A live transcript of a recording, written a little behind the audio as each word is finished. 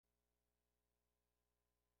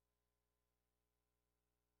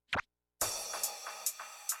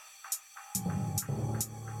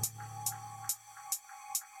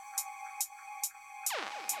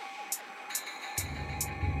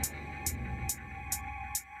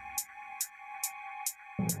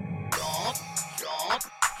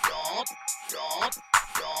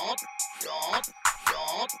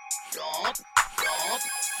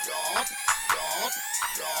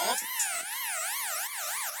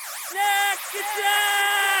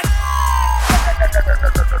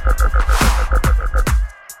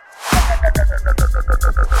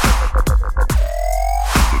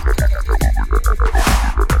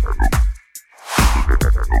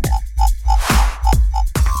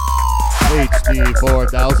HD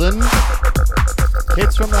 4000.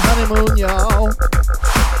 Hits from the honeymoon, y'all.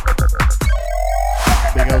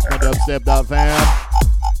 Big ups my dubstep.fam.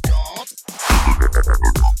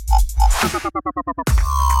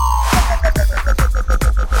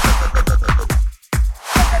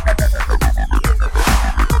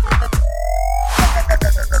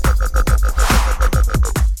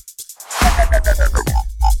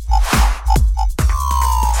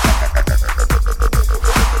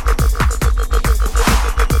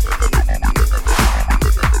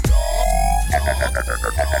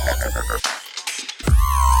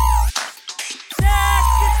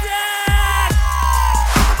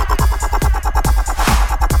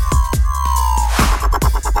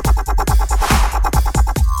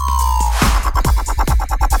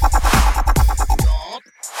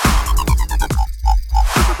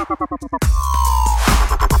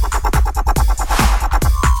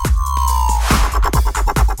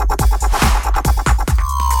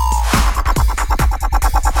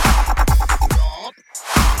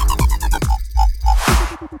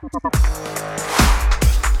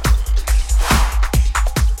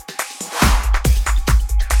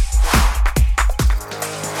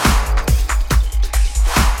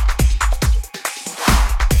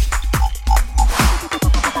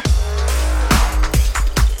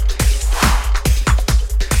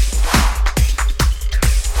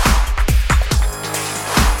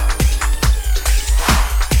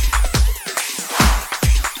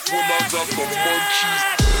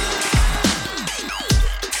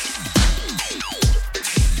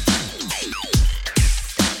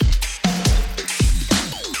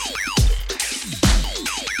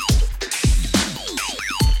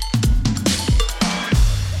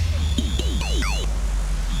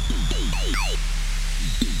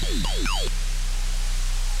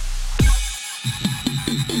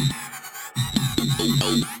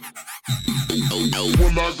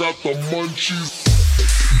 When I got the munchies.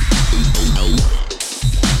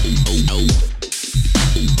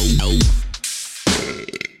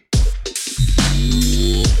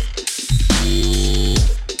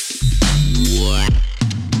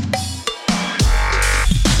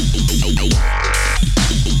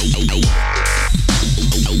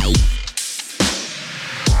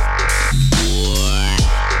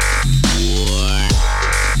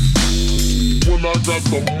 When I got the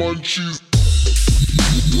munchies.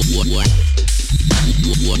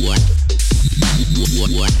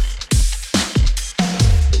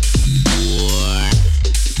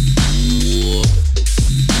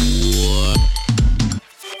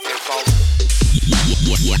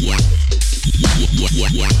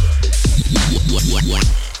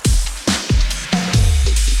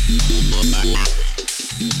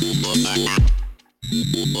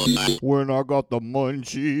 When I got the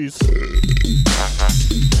munchies.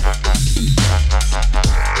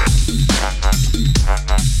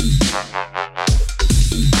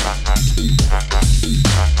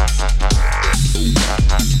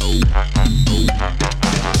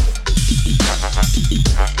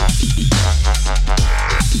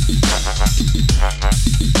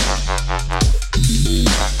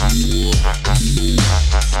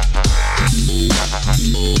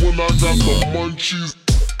 When I got the munchies.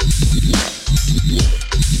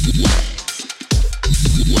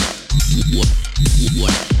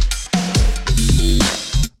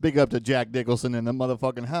 Big up to Jack Nicholson in the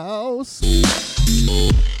motherfucking house.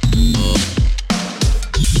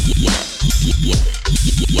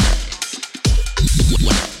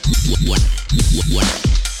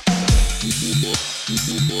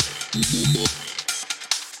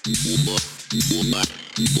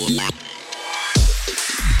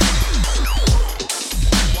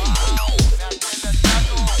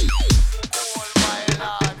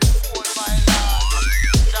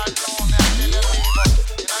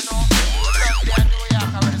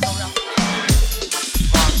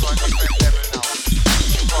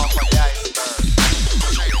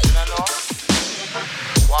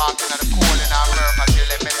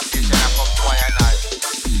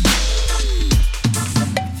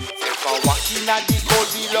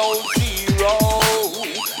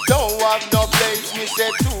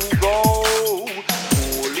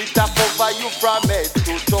 From head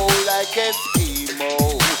to toe like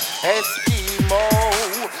Eskimo. Eskimo.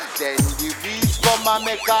 Then the beach come and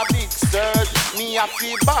make a big surge. Me a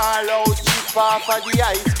fi ball out, chip off of the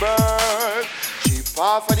iceberg. Chip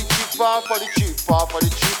off of the chip off of the chip off of the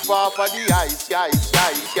chip off of the ice.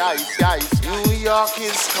 New York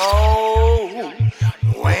is cold.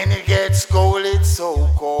 When it gets cold, it's so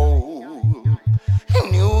cold.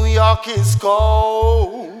 New York is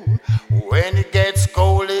cold. When it gets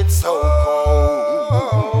cold, it's so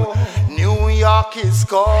cold. New York is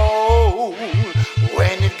cold.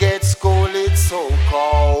 When it gets cold, it's so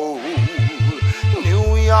cold.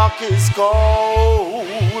 New York is cold.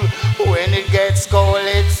 When it gets cold,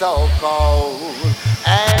 it's so cold.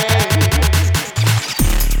 Hey.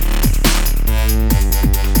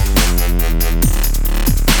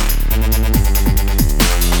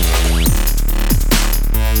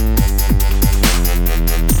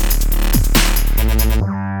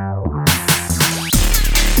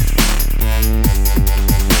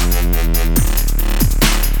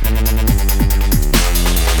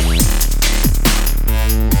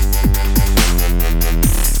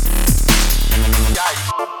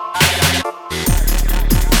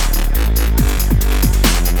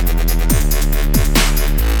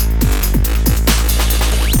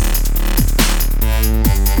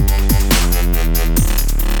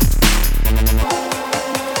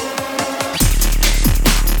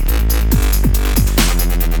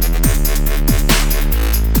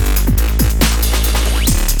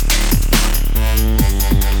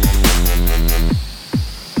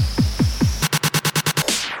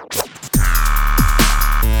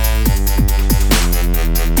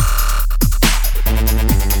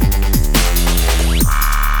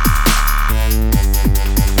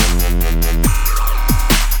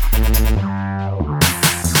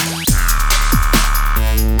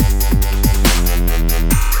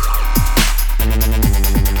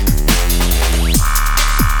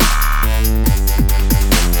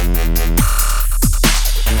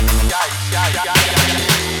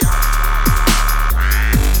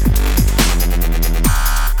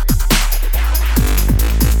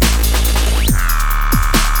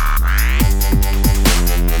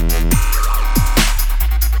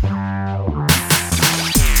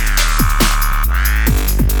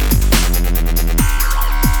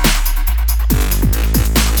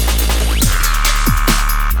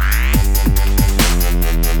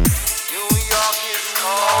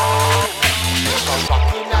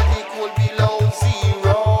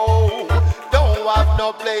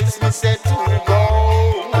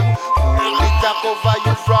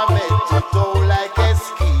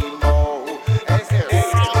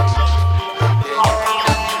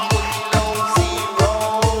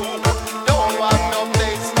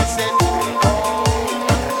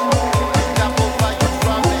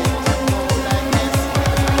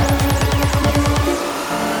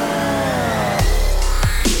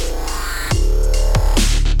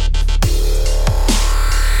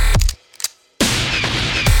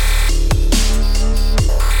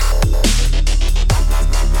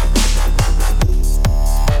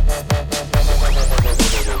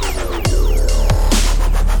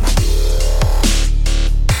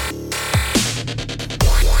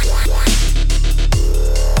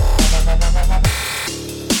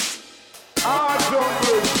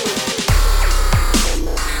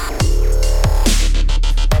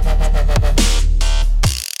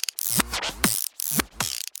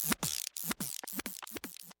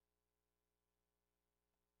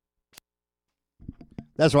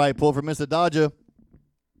 That's right, pull from Mr. Dodger.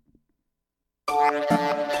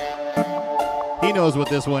 He knows what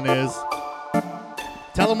this one is.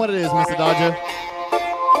 Tell him what it is, Mr. Dodger.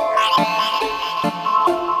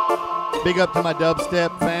 Big up to my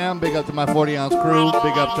dubstep fam. Big up to my 40-ounce crew.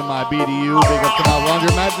 Big up to my BDU. Big up to my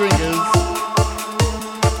laundromat drinkers.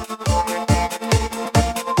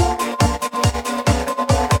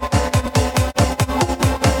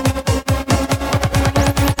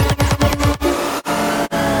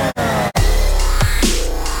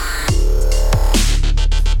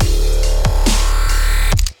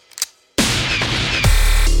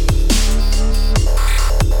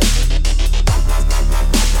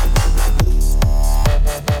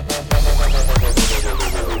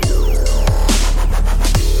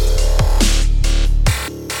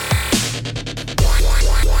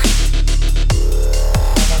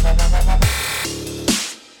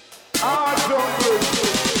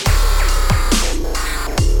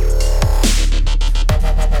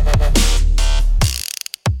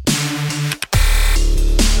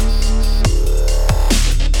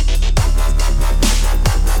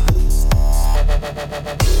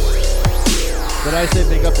 Did I say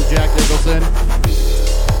big up to Jack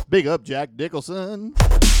Nicholson? Big up Jack Nicholson.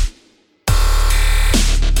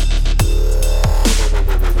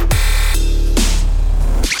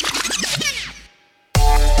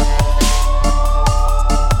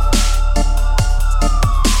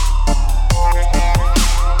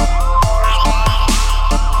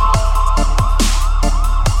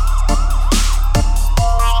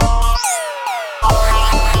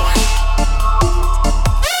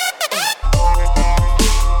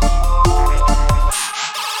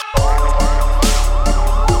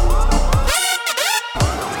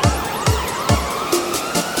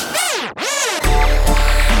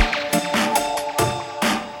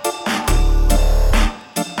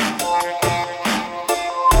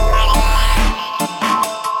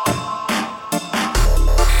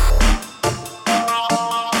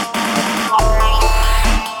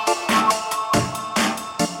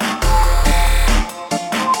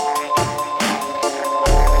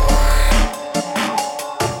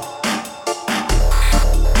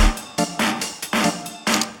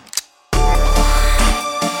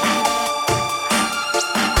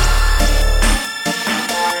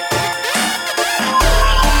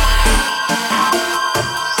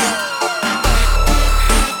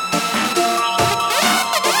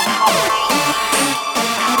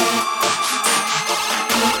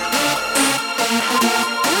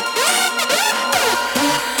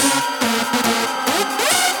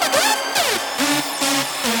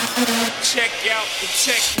 check out the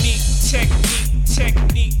technique, technique,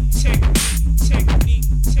 technique, technique, technique,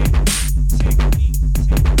 technique,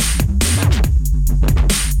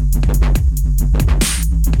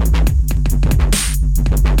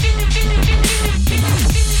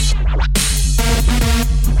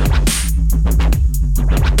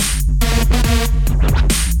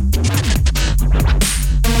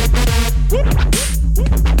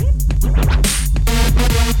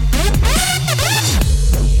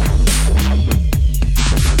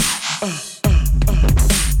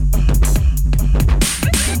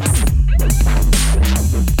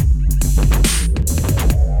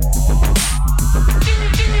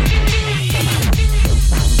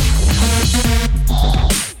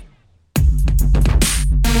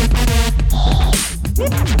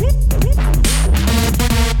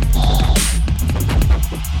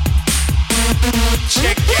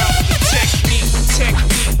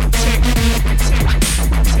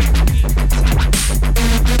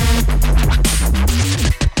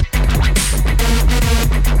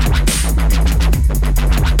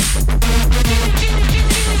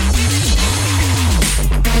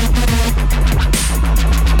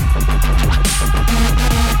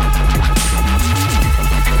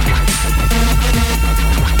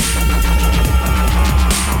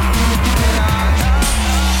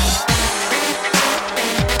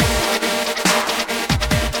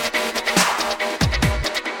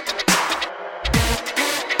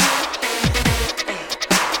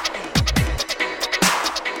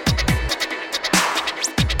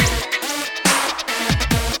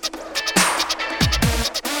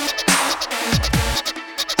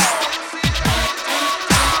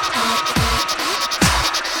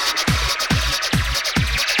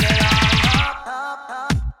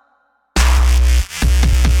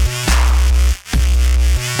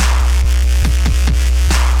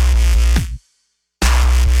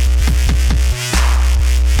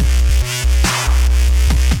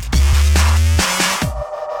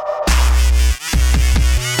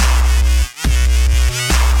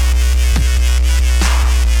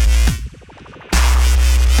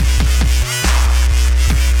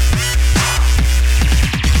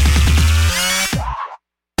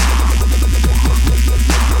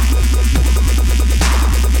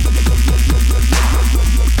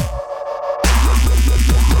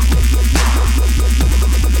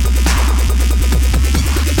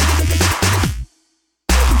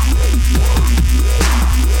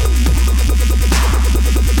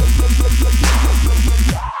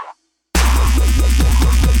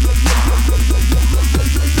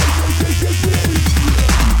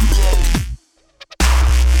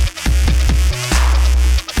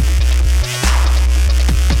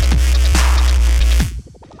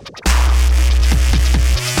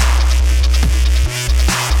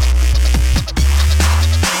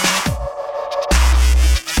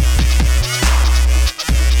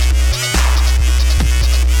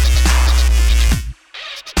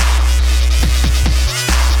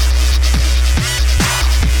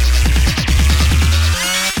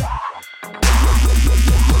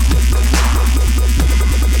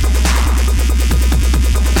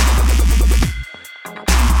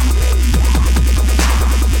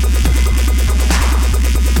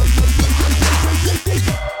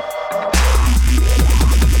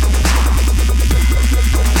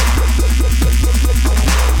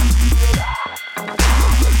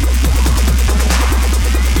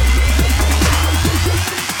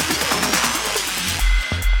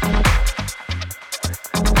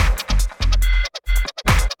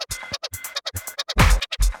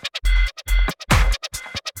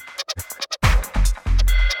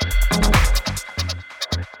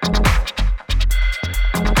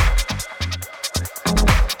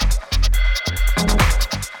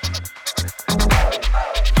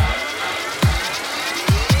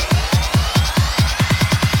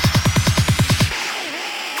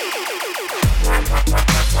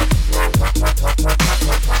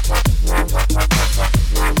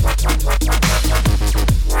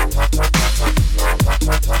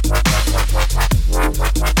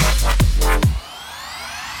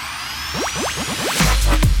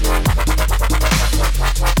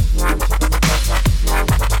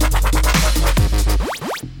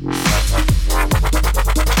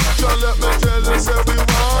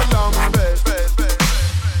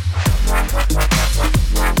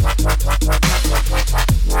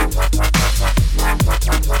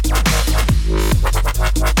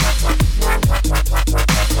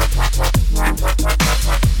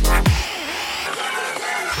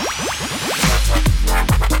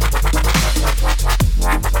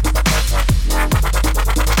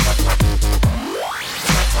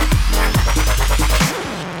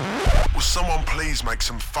 someone please make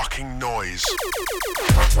some fucking noise?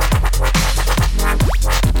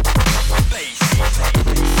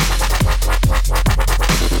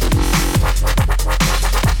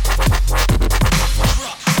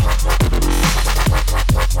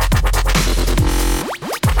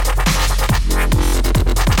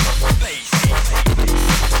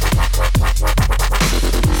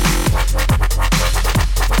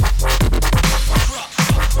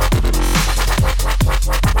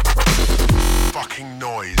 Fucking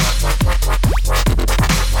noise.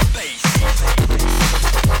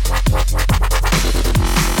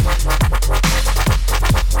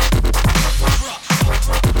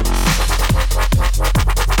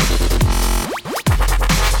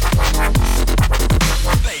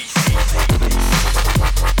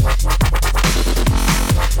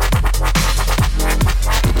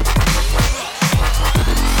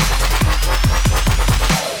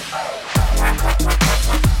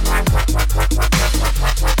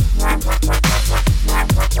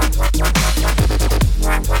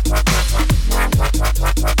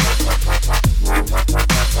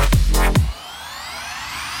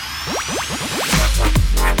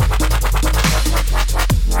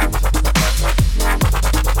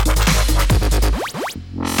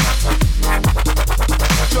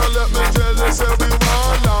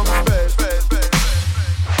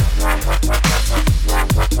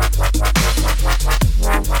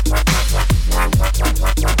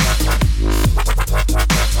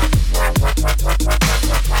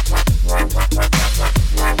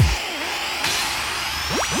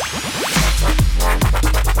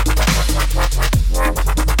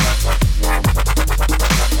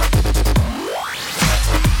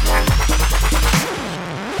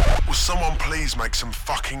 Make some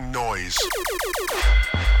fucking noise.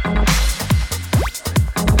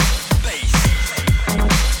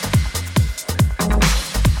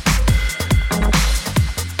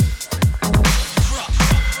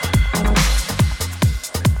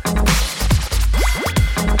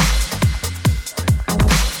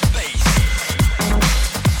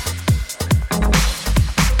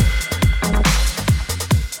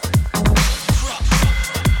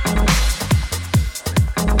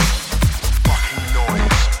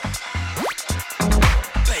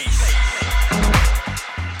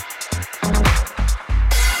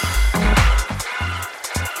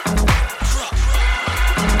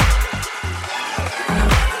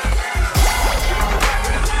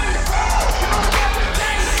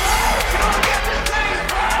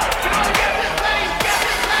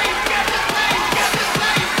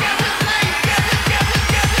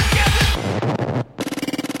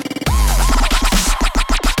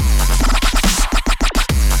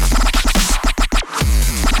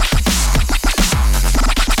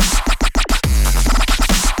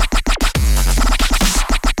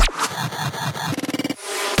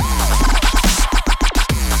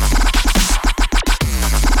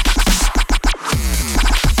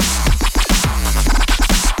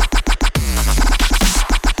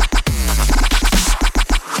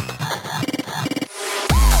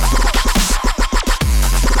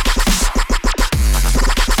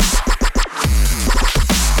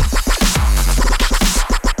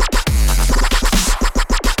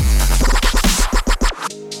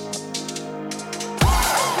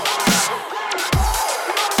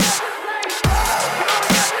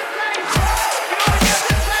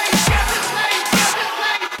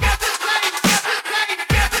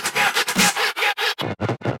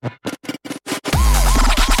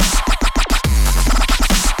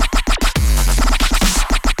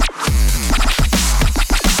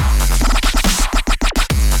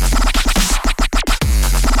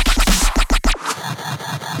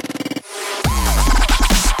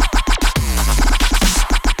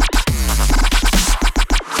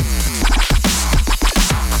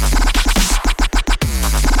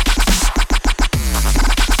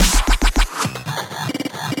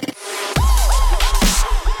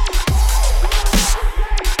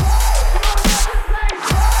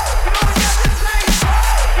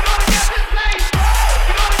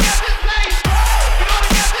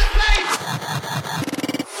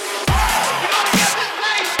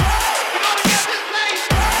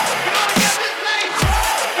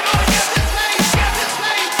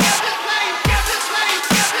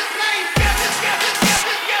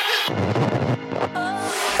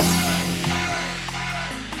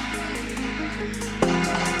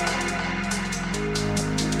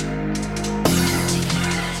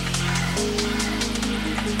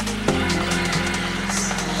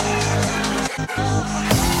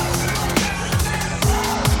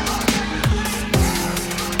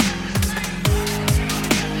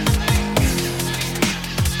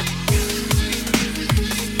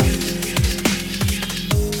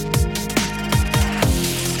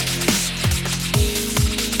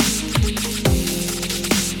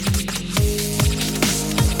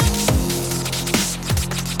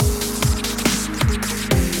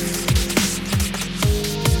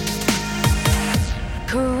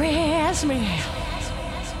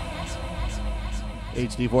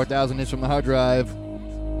 HD 4000 is from the hard drive.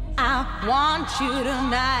 I want you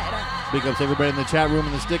tonight. Big ups to everybody in the chat room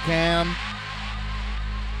and the stick cam.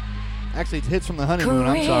 Actually, it's hits from the honeymoon.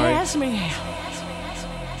 I'm sorry. Caress me.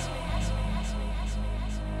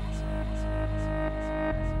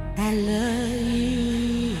 I love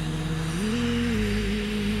you.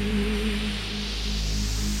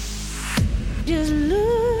 Just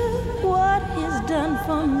look what he's done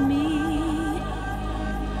for me.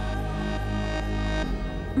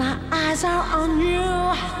 My eyes are on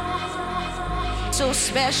you, so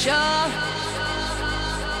special.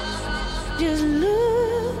 Just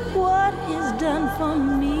look what he's done for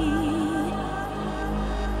me.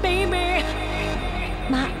 Baby,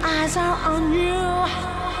 my eyes are on you.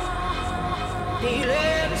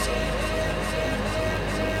 Feelings.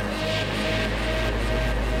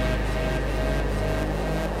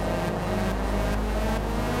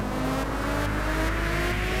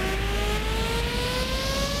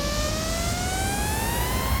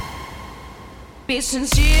 Be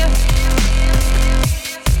sincere.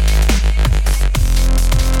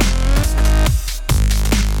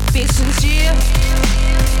 Be sincere.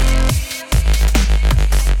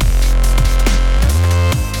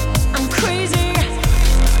 I'm crazy.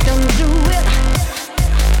 Don't do it.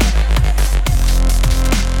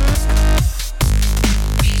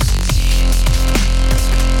 Be sincere.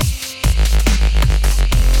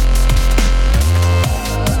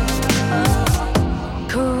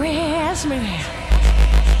 Caress me.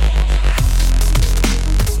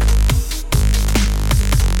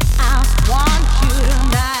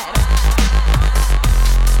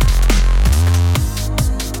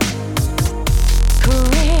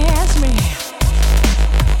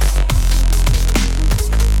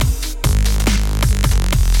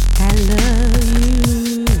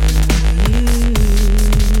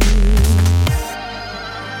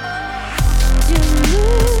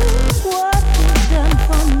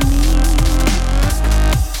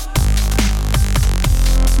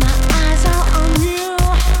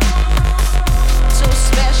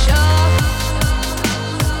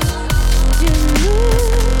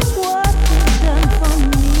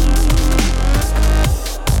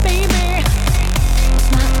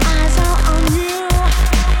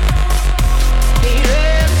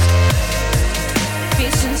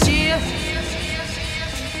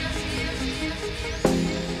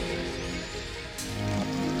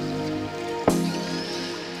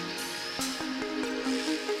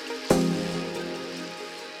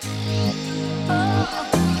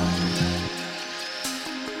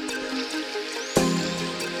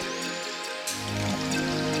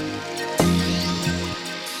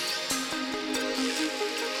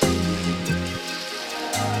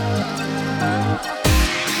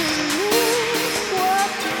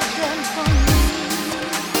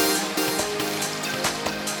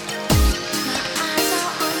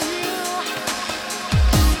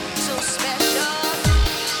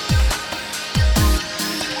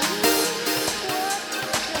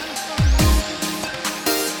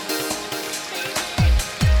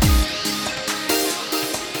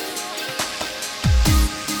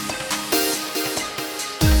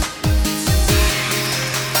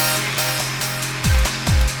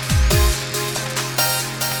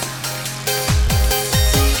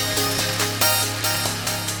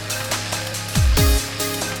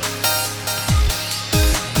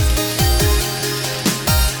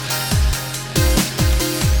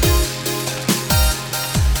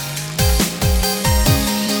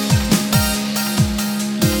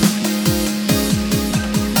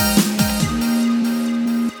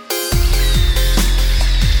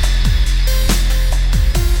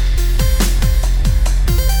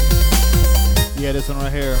 This one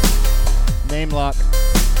right here, Name Lock,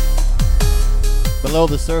 Below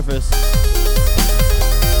the Surface,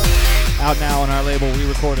 out now on our label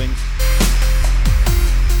Re-Recordings.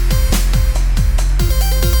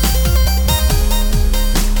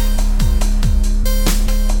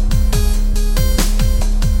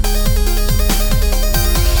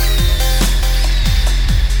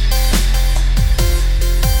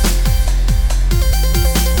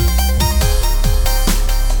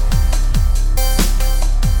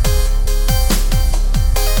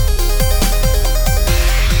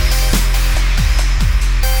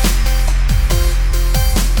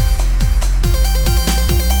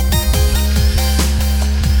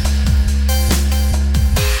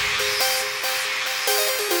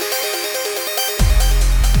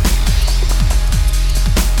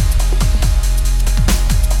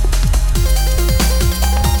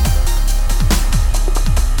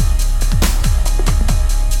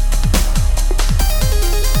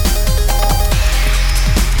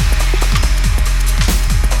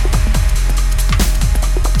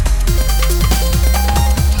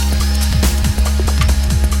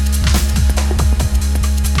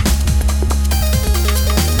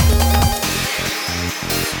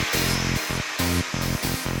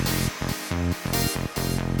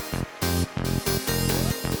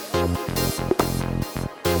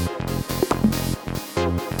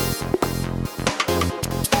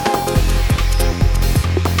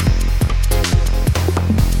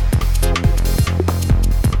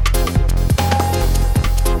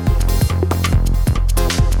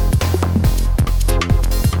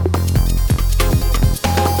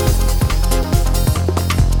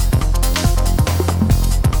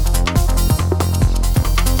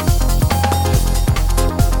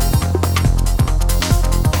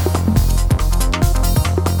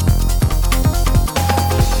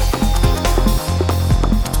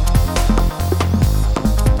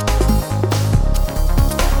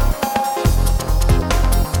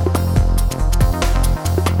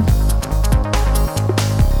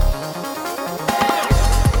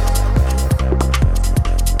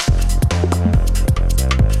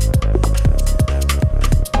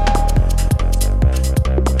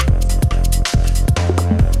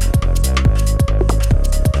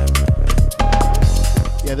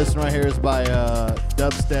 Yeah, this one right here is by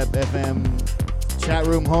Dubstep FM chat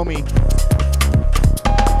room homie.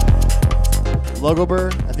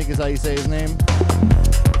 Logobur, I think is how you say his name.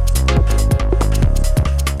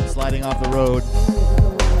 Sliding off the road.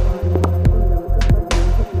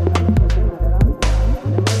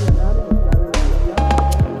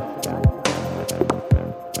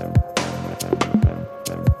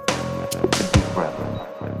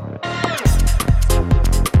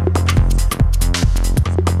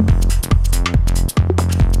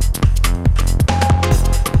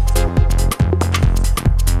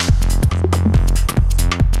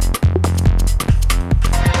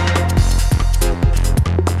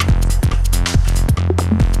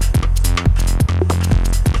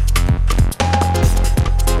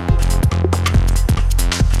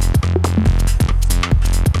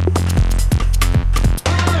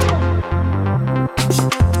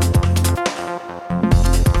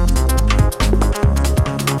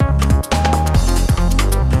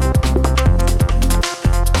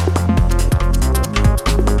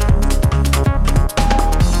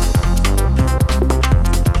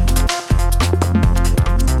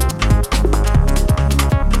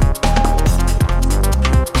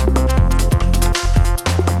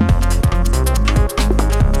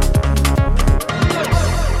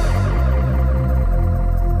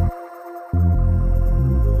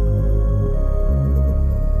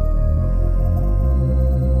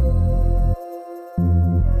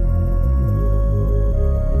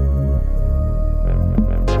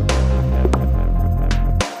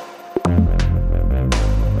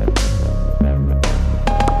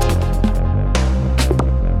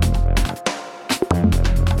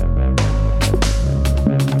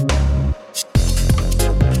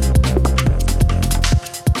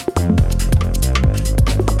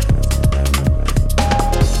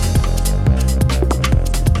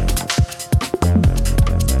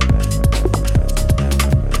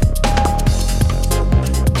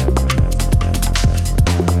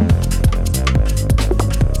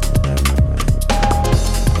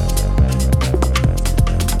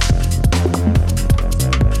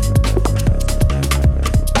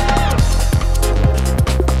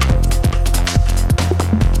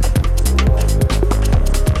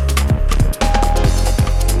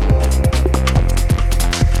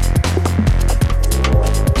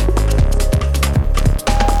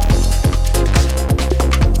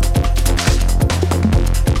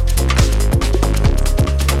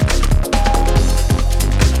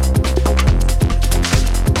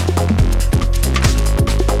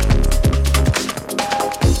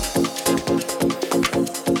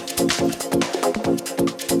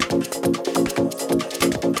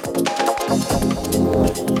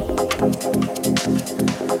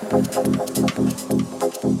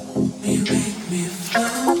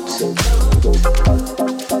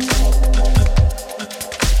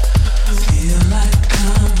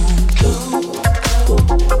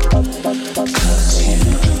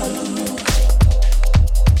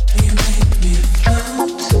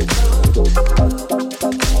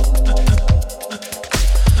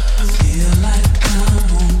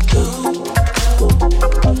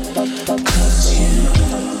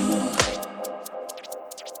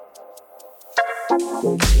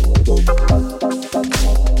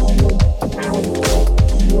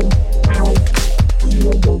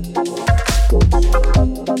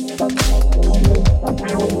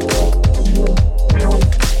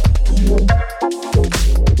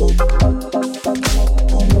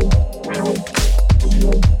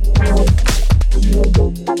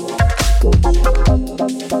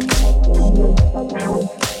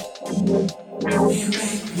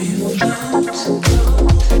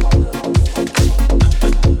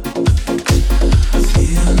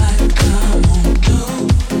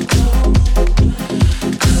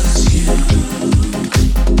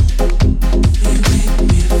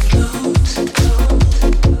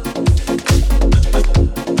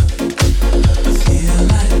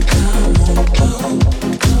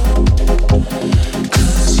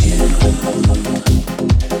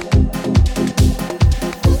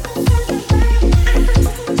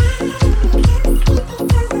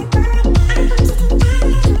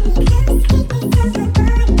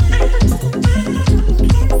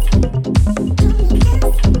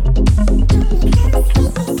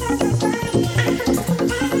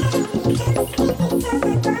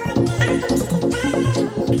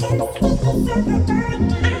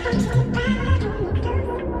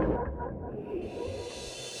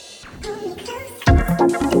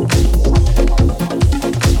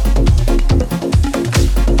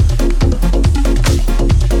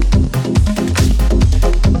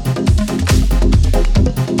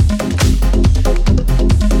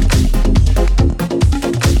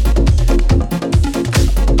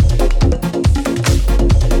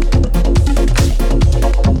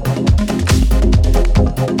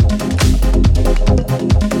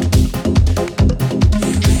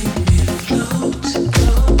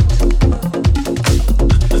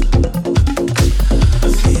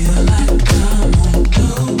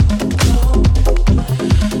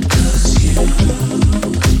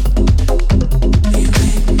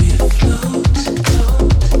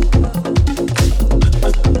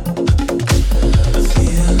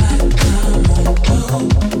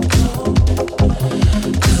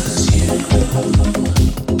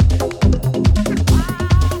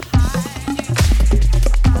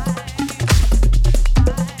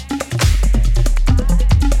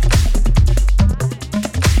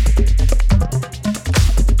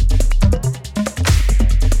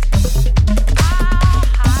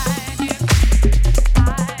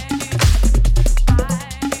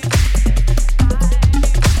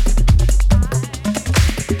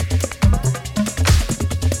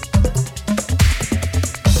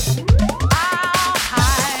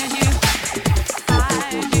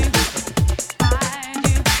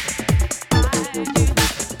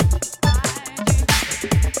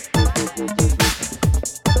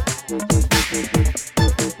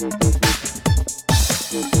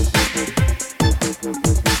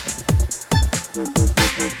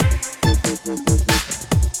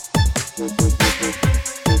 I'll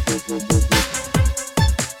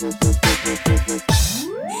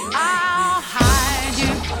hide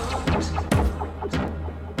you.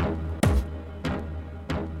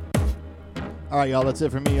 All right, y'all, that's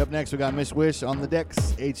it for me. Up next, we got Miss Wish on the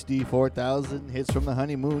decks. HD 4000 hits from the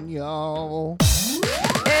honeymoon, y'all. If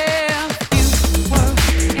you were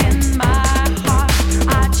in my heart,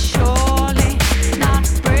 I'd surely not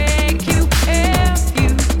break you. If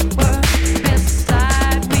you were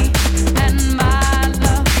beside me, and my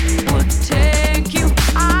love would take you,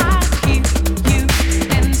 I'd keep you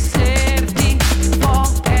in safety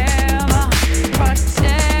forever,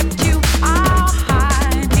 protect you. I'll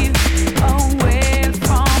hide you away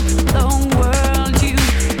from the world you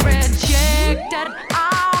rejected.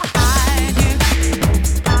 I'll hide you,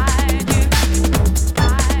 hide you,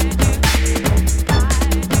 hide you,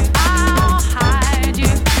 hide you.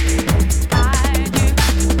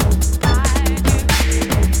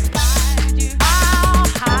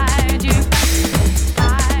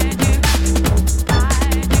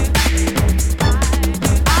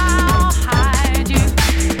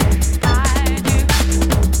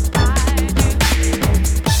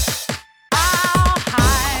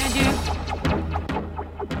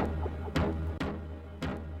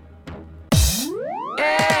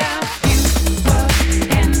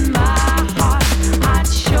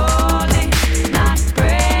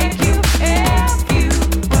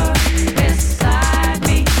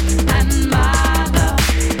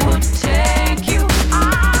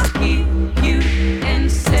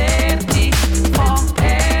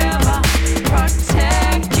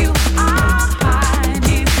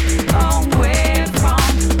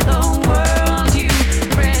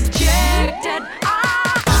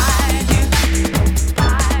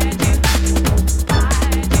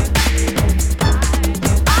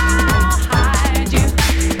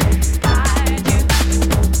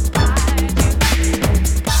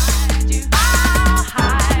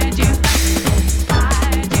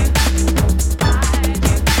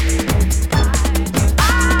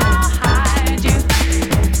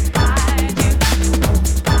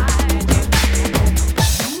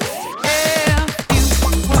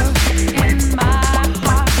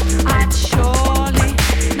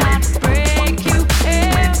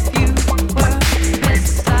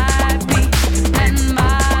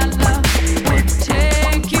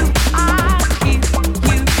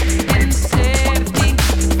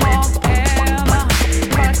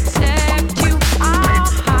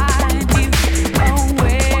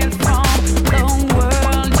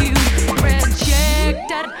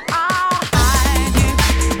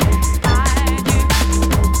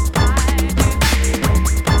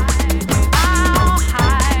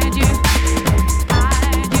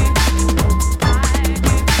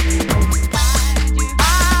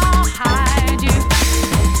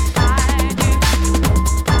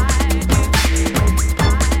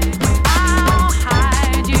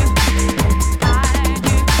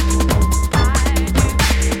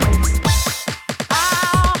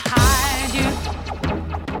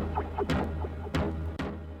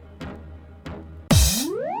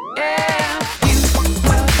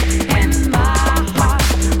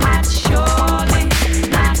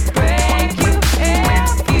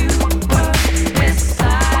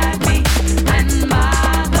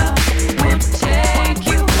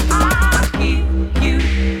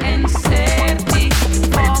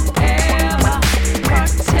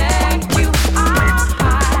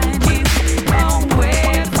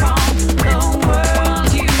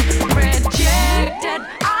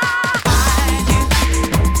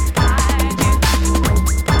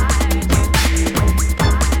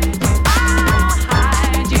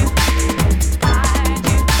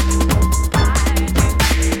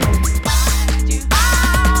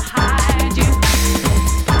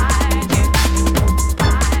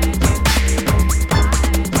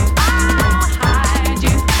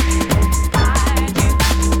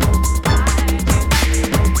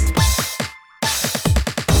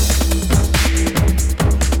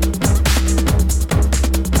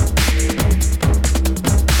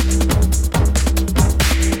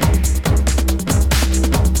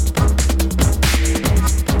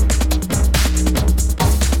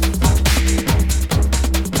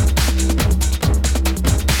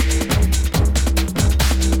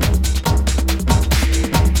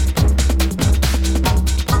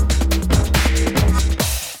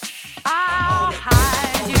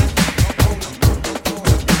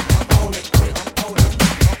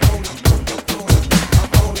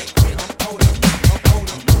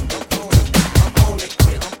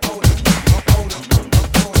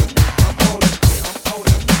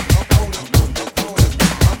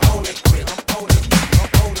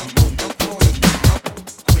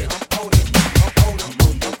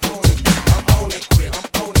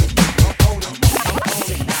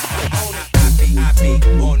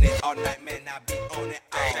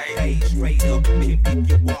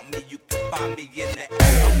 find me in the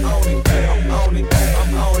I'm on it, I'm on it,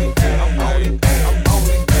 I'm on it, I'm on it, I'm on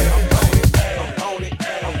it, I'm on it,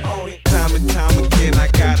 I'm on it. Time and time again, I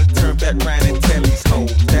gotta turn back round and tell these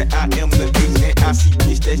hoes that I am the H&IC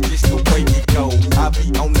bitch, that's just the way it goes. I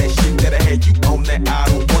be on that shit that I had you on that I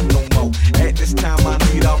don't want no more. At this time, I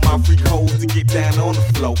need all my freak hoes to get down on the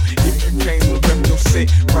floor. If you came to rep your set,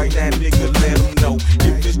 right now, nigga, let them know.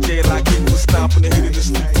 If it's jail, I get for stomping the hit of the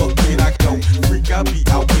sleep, fuck it, I go. Freak, I be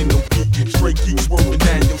out in the beat, straight geek swerving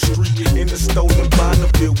down your street. In the stolen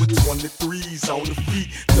Bonneville with 23s on the feet.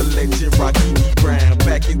 The legend Rocky E. Brown,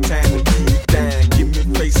 back in time to beat it down. Give me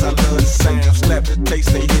face, I love the sound. Slap the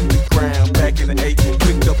taste, they hit the ground. Back in the 8,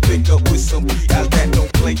 pick up with some P.I. that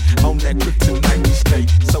don't play. On that kryptonite we stay,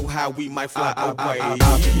 so how we might fly away. I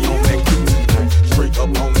be on that kryptonite, straight up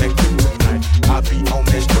on that kryptonite. I be on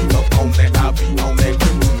that, straight up on that. I be on that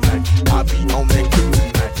kryptonite. I be on that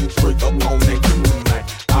kryptonite, straight up on that kryptonite.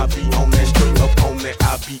 I be on that, straight up on that.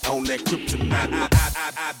 I be on that kryptonite.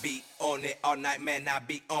 I be on it all night, man. I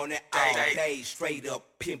be on it all day, straight up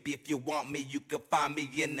pimp. If you want me, you can find me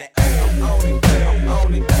in the I'm on it, I'm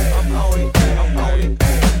on it, I'm on it, I'm on it, I'm on it,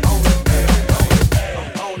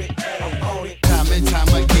 I'm on it, I'm on it. Time and time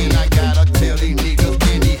again, I gotta tell these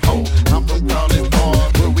niggas and these hoes, I'm from College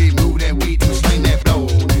Park, where we move that weed, do sling that blow.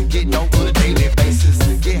 Get dope on a daily basis,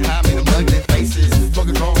 get high, make them ugly faces.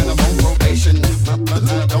 Fucking wrong and I'm on probation, my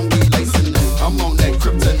blood don't be lacing. I'm on that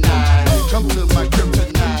kryptonite, come to my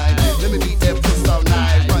kryptonite. Let me beat that puss all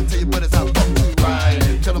night, run to your buddies, how fuck you ride.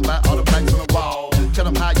 Tell them about all the blacks on the wall, tell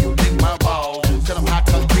them how you lick my balls. Tell them how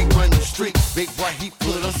concrete run the street, big boy he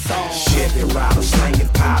put us on. Chevy rider, slanging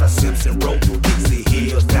powder, Simpson Road to Dixie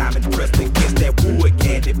Hills, diamond pressed against that wood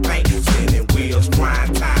candy paint, spinning wheels,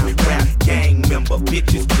 prime time, rap gang member,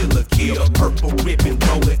 bitches killer kill, purple ribbon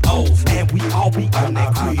rolling O's, and we all be on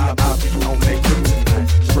that crib. I be on that kryptonite,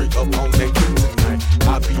 straight up on that kryptonite.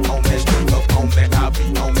 I be on that, straight up on that. I be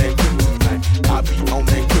on that kryptonite. I be on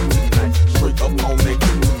that kryptonite, straight up on that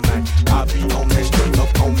kryptonite. I be on that, straight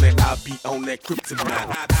up on that. I be on that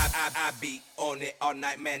kryptonite. I be on it all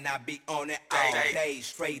night, man. I be on it all day,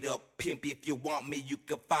 straight up pimp. If you want me, you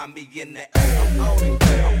can find me in the I'm on it,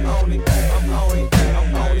 I'm on it, I'm on it,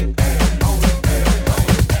 I'm on it, I'm on it,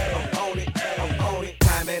 I'm on it, I'm on it.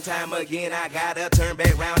 Time and time again, I gotta turn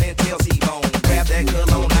back round and tell C-Bone, grab that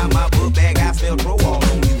cologne out my book bag. I smell throw all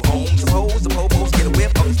on you, home. Suppose the popos get a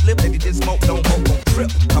whiff of the slip that you just smoke, don't hope, don't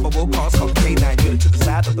trip. Probable cause, call the K9 unit to the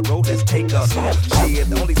side of the road. Let's take us home. Shit,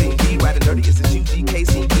 the only thing we riding dirty is the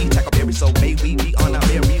UGKCB. Tackleberry, so may we be on our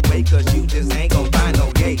merry way, cause you just ain't gon' find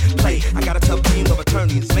no yay play. I got a tough team of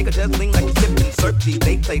attorneys, make a judge lean like a sippin' Surfy.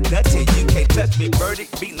 They play Dutty, you can't touch me.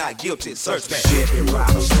 Verdict, be not guilty. Search that. Chevy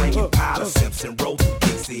rider, slanging powder, Simpson Road to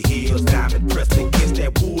Dixie Hills, diamond pressed against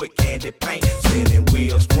that wood candy paint, spinning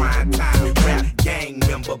wheels, prime time, rap gang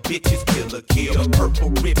member, bitches killer kill, purple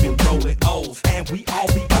ribbon rolling O's, and we all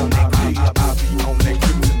be on that crib. I be on that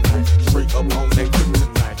kryptonite, straight up on that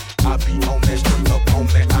kryptonite. I be on that, straight up on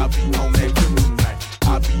that. I be on that kryptonite.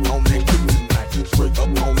 I be on that kryptonite, straight up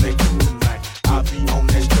on that kryptonite. I be on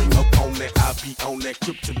that, straight up on that. I be on that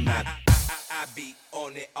kryptonite. I be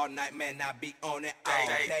on it all night, man. I be on it all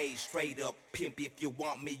day, straight up pimp. If you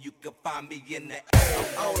want me, you can find me in the I'm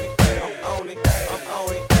on it, I'm on it, I'm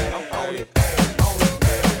on it, I'm on it, I'm on it, I'm on it.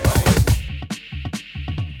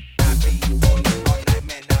 I be on it all night,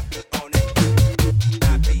 man. I be on it. I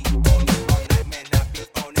be on it all night, man. I be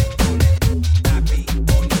on it, on it. I be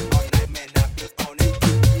on it all night, man. I be on it.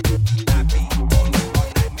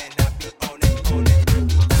 I be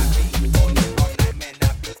on it all night,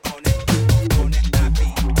 man. I be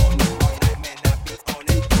on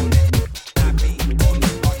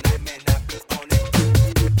it, on it. I be on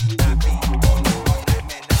it all night, man. I be on it, on it. I be on it all night, man. I be on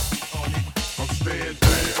it, on it. I be on it all night, man. I be on it. I be on it all night, man. I be on it.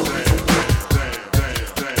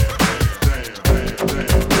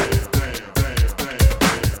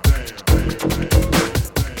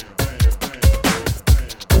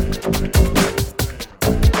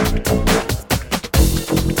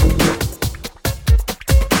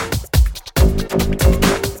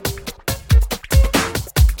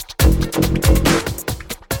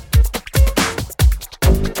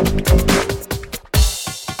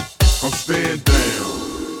 I'm staying down.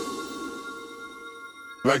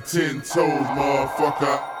 Like 10 toes,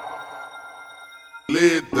 motherfucker.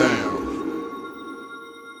 Lay it down.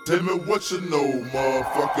 Tell me what you know,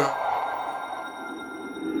 motherfucker.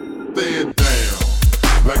 Lay it down.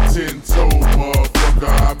 Like 10 toes, motherfucker.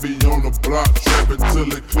 I be on the block trapping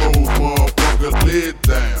till it close, motherfucker. Lay it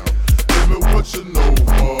down. Tell me what you know,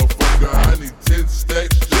 motherfucker. I need 10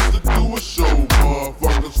 stacks just to do a show,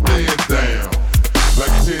 motherfucker. Stand down.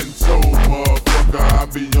 Like 10 toes, motherfucker. I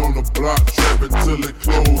be on the the block, trapping till it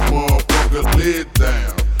close, motherfucker, lay it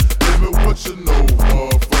down. Tell me what you know,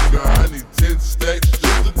 motherfucker. I need 10 stacks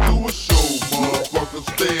just to do a show, motherfucker,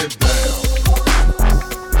 stand down.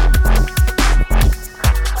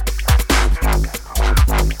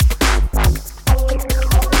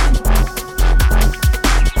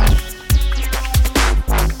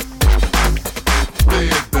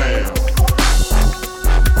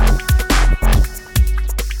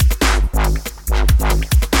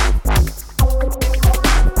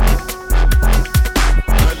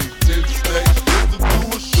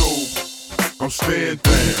 Stand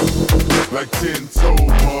down, like 10 toes,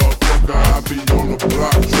 motherfucker. I be on the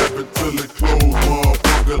block, trapping till it close,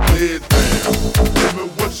 motherfucker. Lay it down. Tell me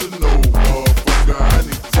what you know, motherfucker. I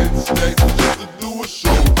need 10 stacks just to do a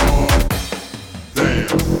show, damn.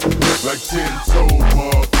 Like 10 toes,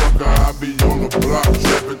 motherfucker. I be on the block,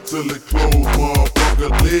 trapping till it close, motherfucker.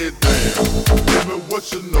 Lay it down. Tell me what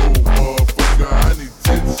you know, motherfucker. I need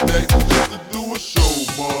 10 stacks just to do a show,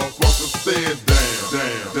 motherfucker. Stand down,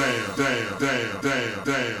 damn, damn, damn, damn,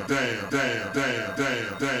 damn, damn, damn, damn,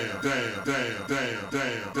 damn, damn, damn,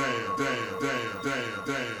 damn,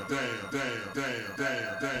 damn,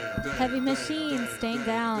 damn. Heavy Machine, Staying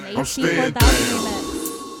Down, I'm HC staying 4000 down. remix.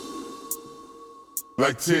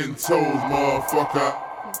 Like 10 toes, motherfucker.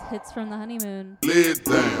 Hits from the honeymoon. Lay it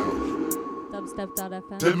down.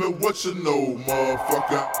 Dubstep.fm. Tell me what you know,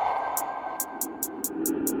 motherfucker.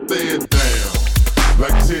 Stand down.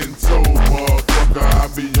 Like 10 toes, motherfucker. I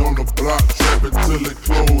be on the block, trapping till it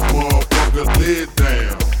close, motherfucker. Lay it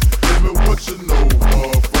down. Tell me what you know,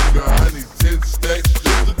 motherfucker. I need 10 stacks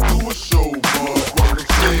just to do a show, motherfucker.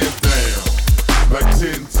 Stand down. Like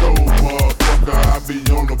 10 toes, motherfucker. I be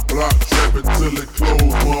on the block, trapping till it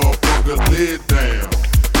close, motherfucker. Lay it down.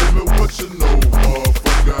 Tell me what you know,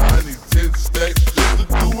 motherfucker. I need 10 stacks just to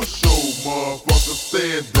do a show, motherfucker.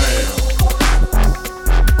 Stand down.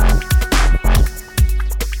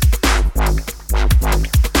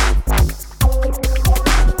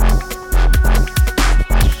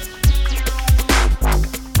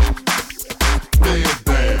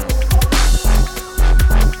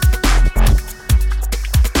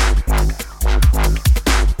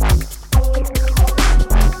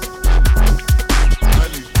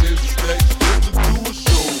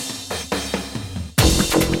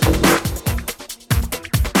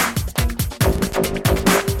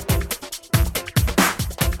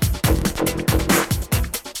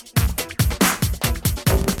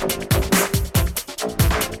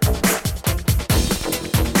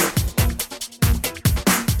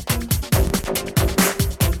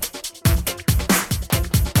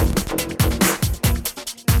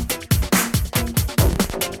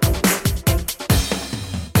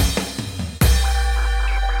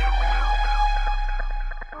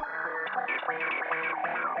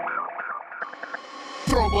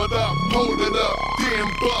 Throw it up, hold it up, then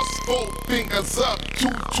bust 4 fingers up, 2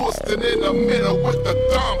 twisting in the middle with the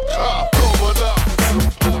thumb cup. Throw it up.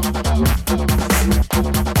 Hold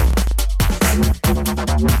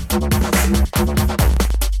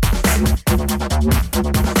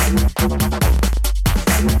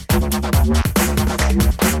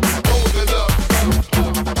it up.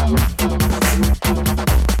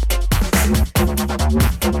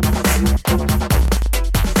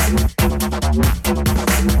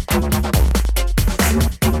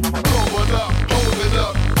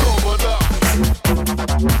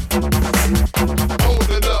 Hold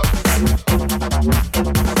it up.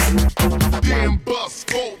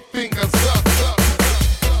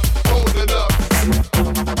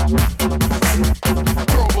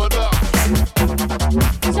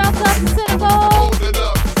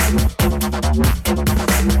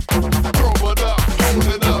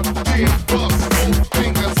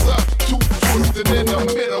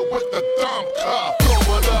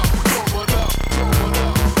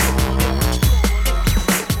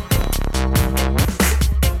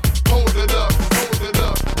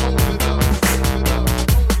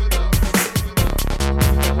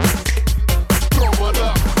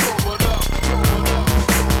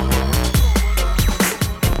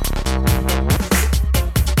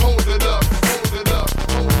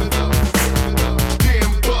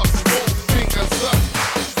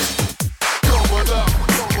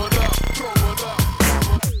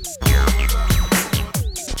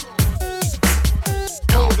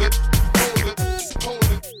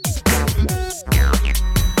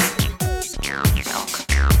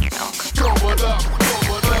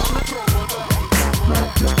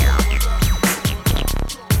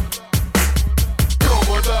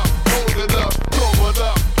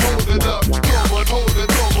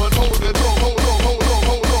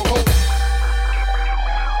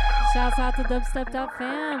 Shouts out to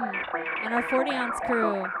Dubstep.fam and our 40-ounce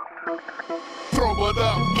crew. Throw it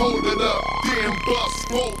up, hold it up, then bust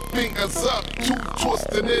both fingers up. Two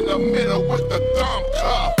twisted in the middle with the thumb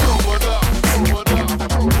cup. Throw it up, throw it up,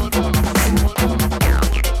 throw it up,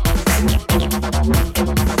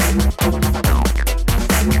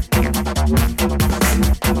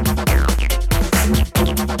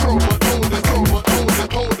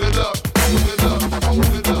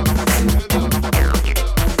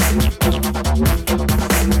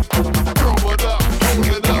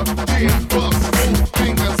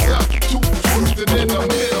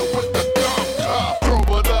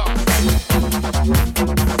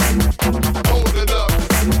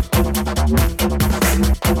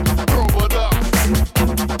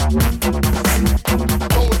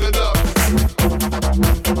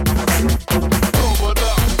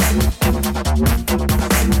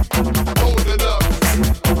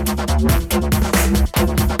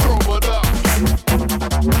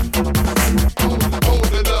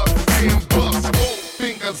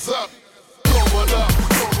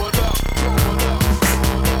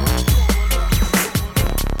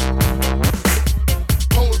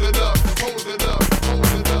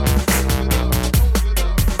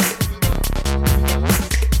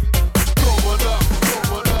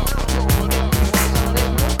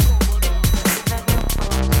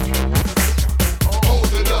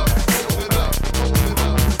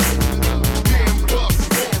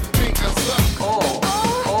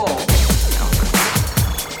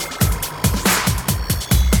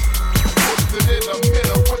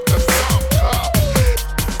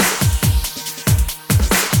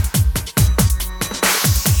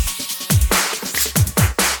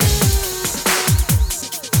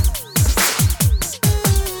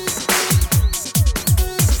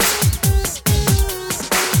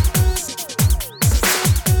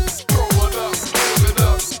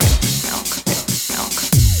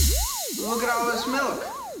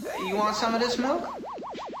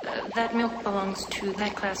 That milk belongs to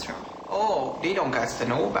that classroom. Oh, they don't got to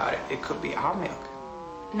know about it. It could be our milk.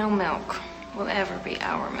 No milk will ever be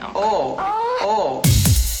our milk. Oh, oh. Oh.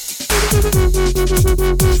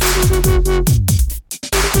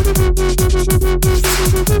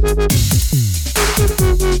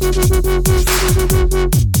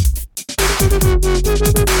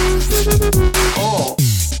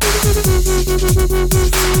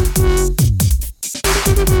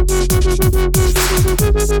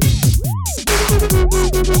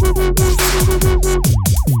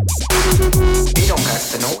 You don't got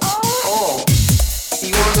to know. Oh,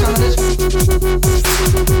 you want some of this?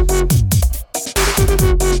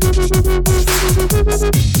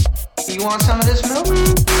 You want some of this milk?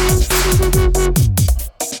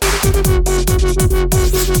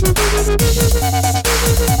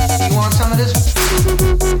 You want some of this?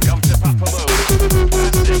 Come to Papa Mo.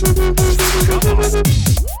 That's it. Come on.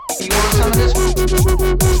 You want some of this?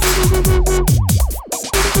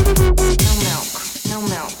 No milk. No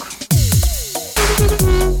milk.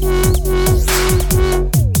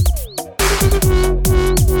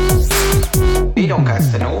 They don't got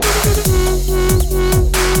to know.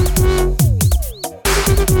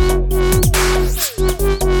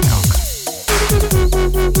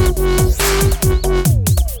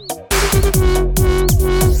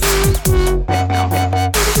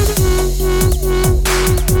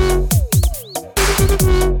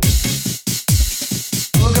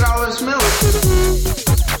 Look at all this milk.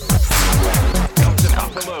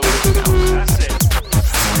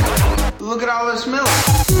 Look at all this milk.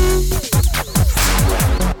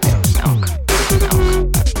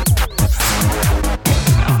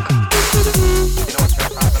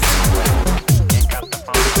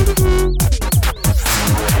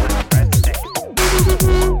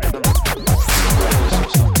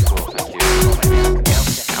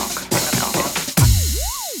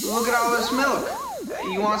 Look at all this milk.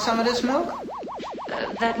 You want some of this milk?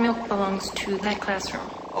 That milk belongs to that classroom.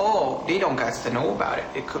 Oh, they don't got to know about it.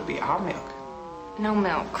 It could be our milk. No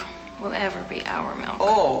milk will ever be our milk.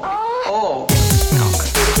 Oh, oh. Milk.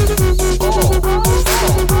 Oh, oh.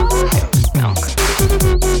 Milk.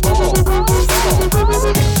 Oh, oh. Milk. Oh, oh.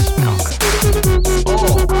 Milk. Oh,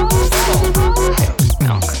 oh.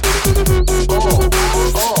 Milk. Oh,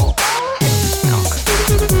 oh.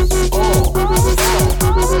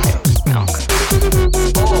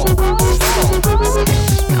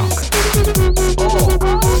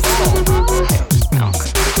 Milk.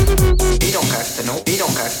 They don't got to know. They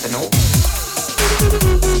don't got to know.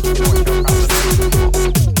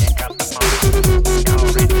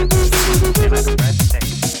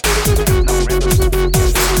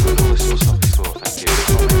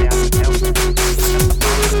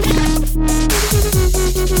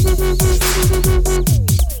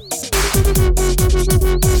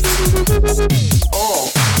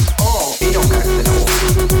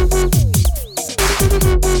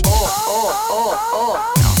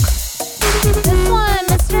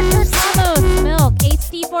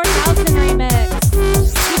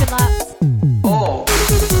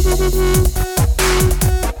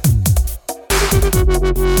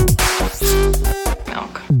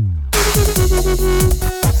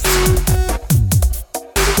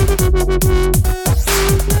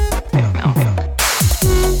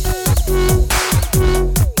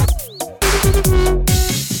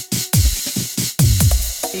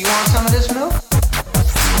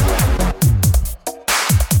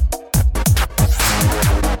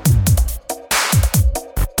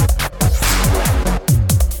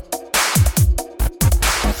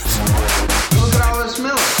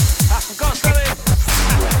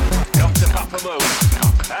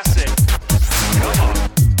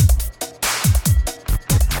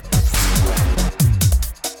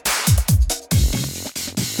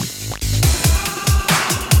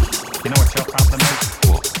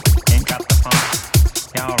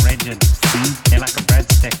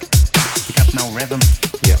 rhythm.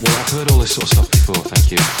 Yeah, well, I've heard all this sort of stuff before,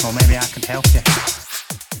 thank you. Well, maybe I could help you. I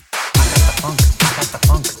got the funk, I got the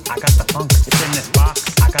funk, I got the funk. It's in this box.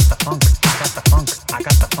 I got the funk, I got the funk, I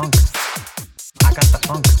got the funk. I got the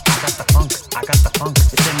funk, I got the funk, I got the funk.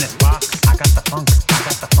 It's in this box. I got the funk, I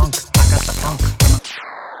got the funk, I got the funk.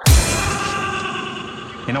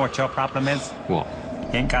 You know what your problem is? What?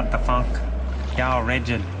 You ain't got the funk. You're all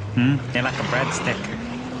rigid. You're like a breadstick.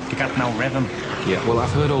 You got no rhythm. Yeah, well,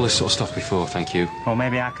 I've heard all this sort of stuff before, thank you. Well,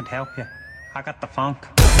 maybe I could help you. I got the funk.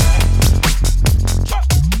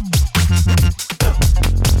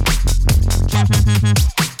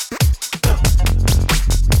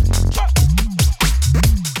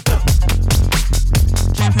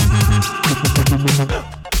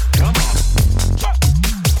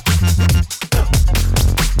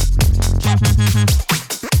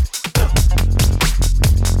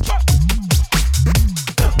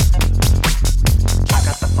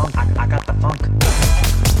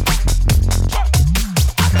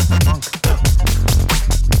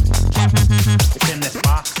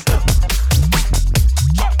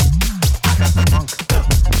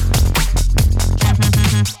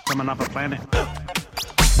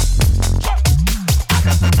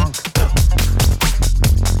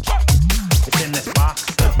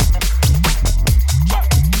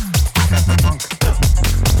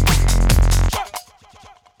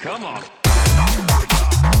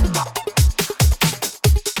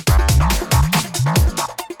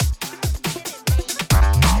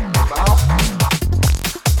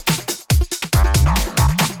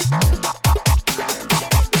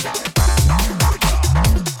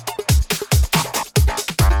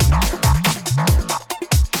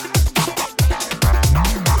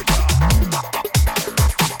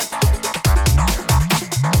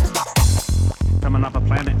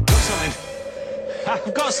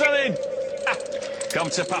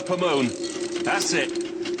 To Papa Moon. That's it.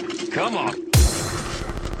 Come on.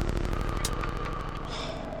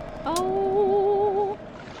 Oh.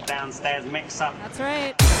 Downstairs mix-up. That's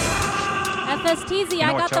right. FSTZ, You know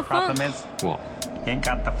I what got your the problem funk. is? What? You ain't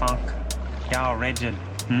got the funk. You're all rigid.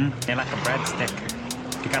 You're like a breadstick.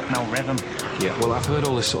 You got no rhythm. Yeah, well, I've heard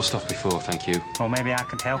all this sort of stuff before, thank you. Well, maybe I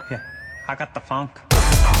could help you. I got the funk.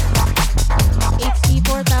 HD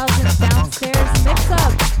 4000 downstairs mix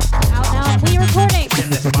up. Out now on We Recording. In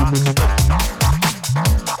this box. I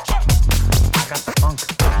got the funk.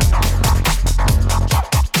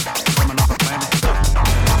 Coming off a planet.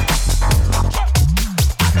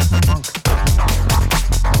 I got the funk.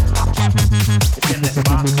 It's in this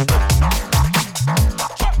box.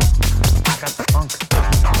 I got the funk.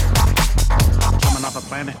 Coming off a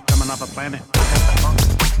planet. Coming off a planet.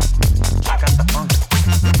 I got the funk. I got the funk.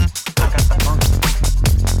 I got the funk.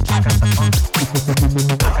 I got the funk.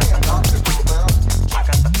 I am not Mr. Lebowski. I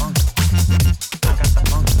got the funk. I got the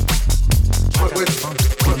funk. Wait, let me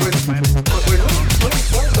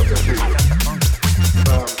explain something to you. I got the funk. I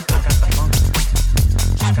got the funk.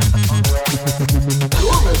 I got the funk.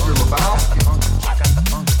 You're Mr. Lebowski. I got the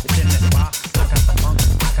funk. It's in this box. I got the funk.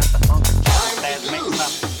 I got the funk. There's mixed up.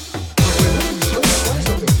 Wait, let me explain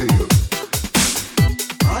something to you.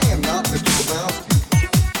 I am not Mr. Lebowski.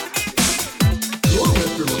 You're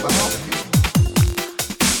Mr. Lebowski.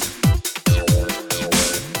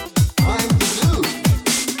 I'm the dude.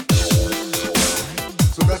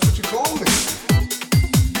 So that's what you call me.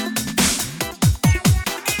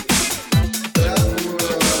 That or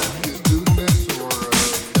is Dudeness or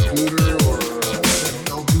Scooter or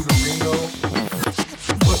El Duderino.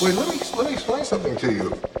 Wait, let me explain something to you.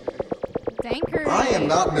 Danker. I am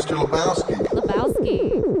not Mr. Lebowski. Lebowski.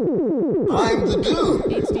 I'm the dude.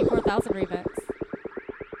 HD 4000 remix.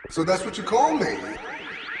 So that's what you call me.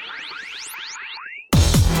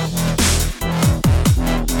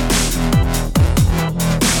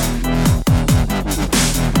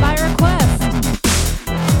 By request.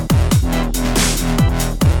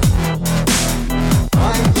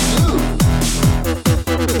 I'm the dude.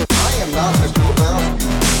 I am not Mr. Lebowski.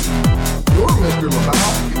 You're Mr.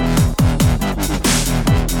 Lebowski.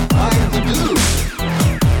 I'm the dude.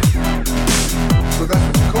 So that's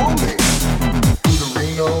what you call me.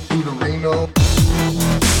 Duderino, Duderino.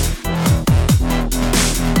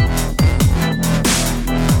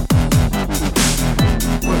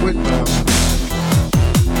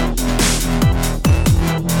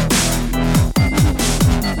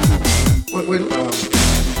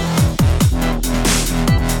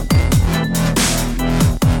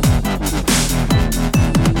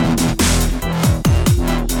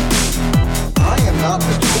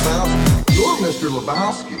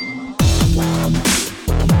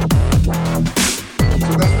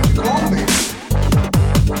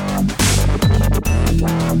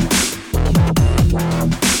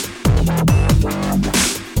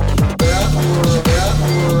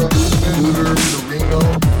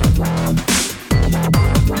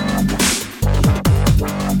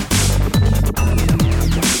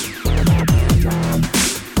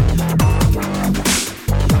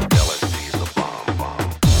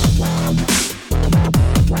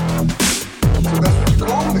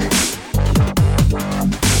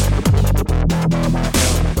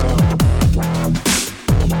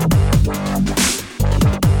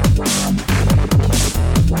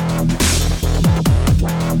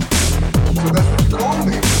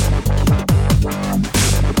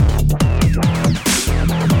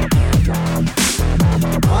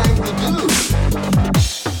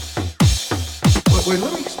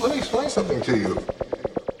 Let me explain something to you.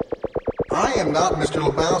 I am not Mr.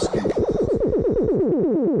 Lebowski.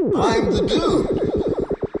 I'm the dude.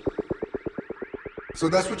 So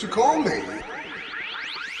that's what you call me.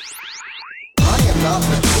 I am not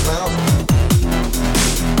Mr. Lebowski.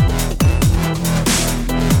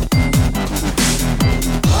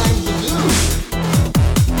 I'm the dude.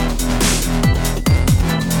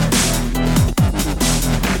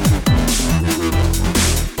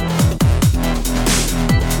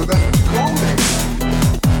 So that's what you call me.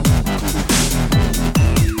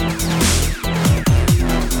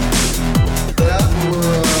 That or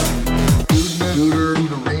Duder,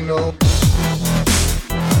 Duderino.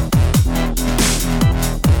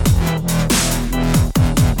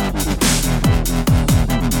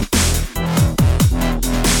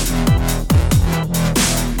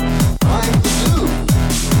 I'm the dude.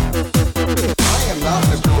 I am not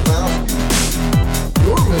Mr. Lebowski.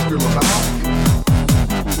 You're Mr. Lebowski.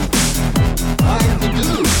 I'm the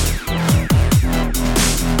dude.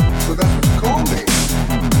 So that's what you call me.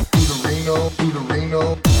 Duderino, Duderino.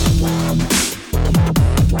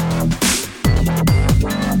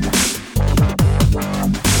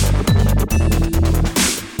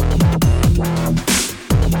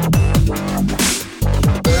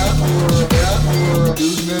 That or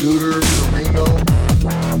Duder, Duderino.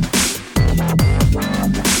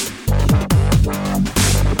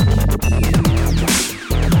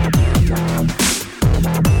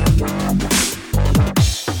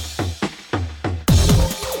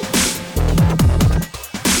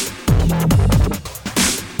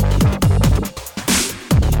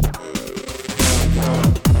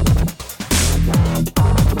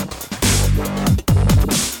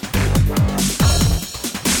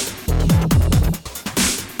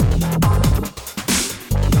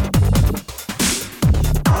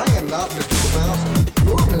 I am not Mr. Lebowski.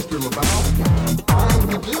 You're Mr. Lebowski. I'm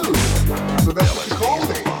the dude. So that's what you call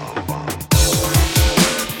me.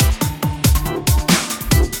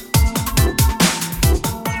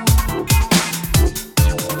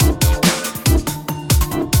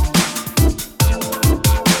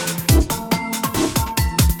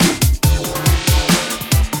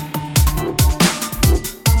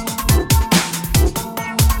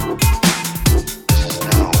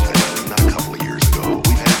 Not a couple of years ago.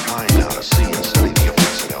 We've had time now to see and study the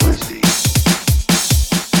effects of LSD.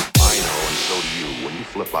 I know, and so do you. When you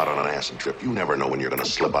flip out on an acid trip, you never know when you're going to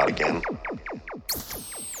slip out again.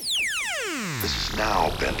 This is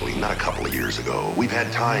now, Bentley, not a couple of years ago. We've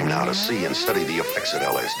had time now to see and study the effects of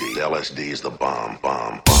LSD. LSD is the bomb,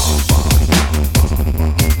 bomb, bomb, bomb.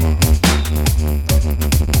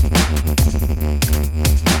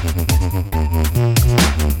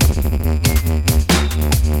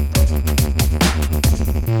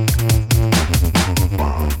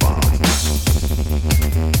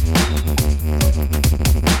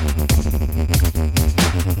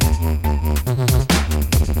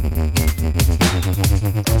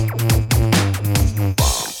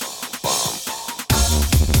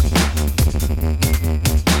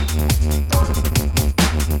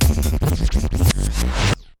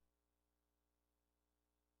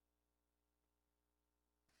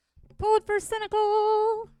 Poet for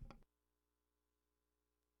Cynical.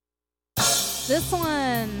 This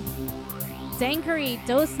one, Dankery,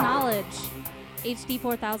 Dose Knowledge, HD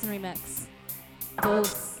 4000 remix.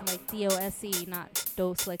 Dose like D-O-S-E, not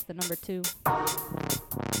dose like the number 2.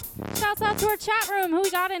 Shouts out to our chat room. Who we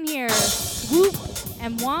got in here? Whoop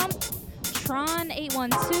and Womp, Tron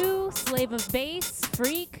 812, Slave of Bass,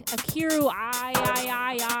 Freak, Akiru,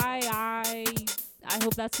 I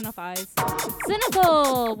hope that's enough eyes.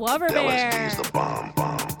 Cynical, Wubber Bear. LSD is the bomb,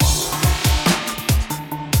 bomb.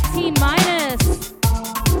 T minus,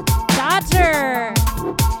 Dodger.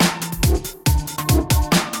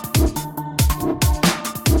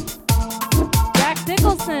 Jack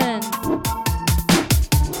Nicholson.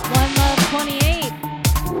 One Love 28.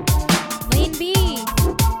 Lane B.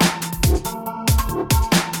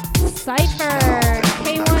 Cypher.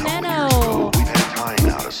 K1NO. We've had time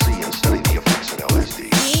now to see and study the effects of LSD.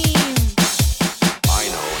 I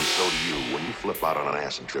know, and so do you. When you flip out on an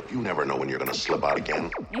acid trip, you never know when you're going to slip out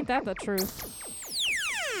again. Ain't that the truth?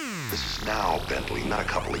 This is now, Bentley, not a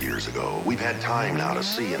couple of years ago. We've had time now to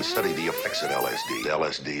see and study the effects of LSD.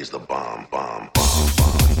 LSD is the bomb, bomb, bomb,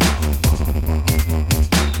 bomb.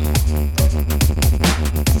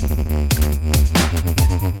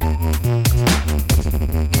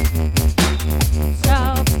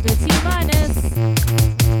 Shouts to T minus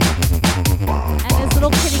and his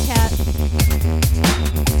little kitty cat,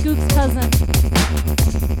 Scoop's cousin.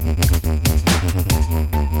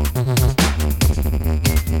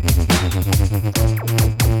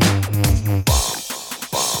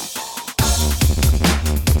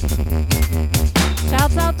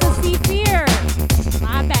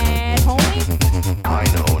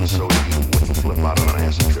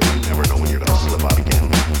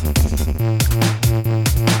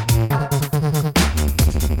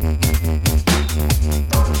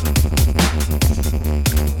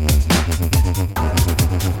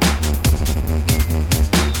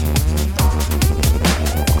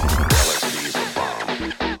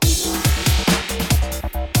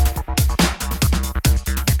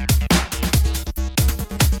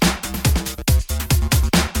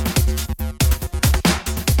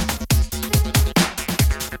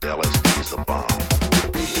 LSD's the bomb.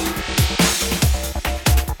 This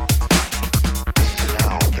is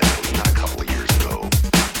now, Bentley, not a couple of years ago.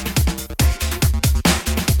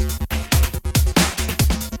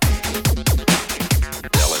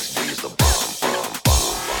 LSD's the bomb, bomb, bomb,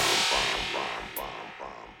 bomb, bomb, bomb,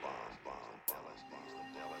 bomb, bomb,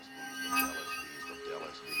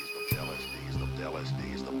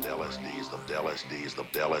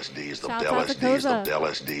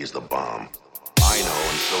 LSD's the bomb. I know,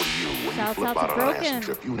 and so do you. When you flip out on an acid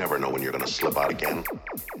trip, you never know when you're gonna slip out again.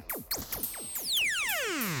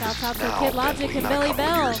 Shouts out to Kid Logic and Billy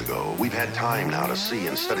Bell. Years ago, we've had time now to see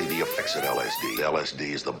and study the effects of LSD.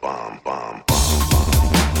 LSD's the bomb, bomb, bomb, bomb.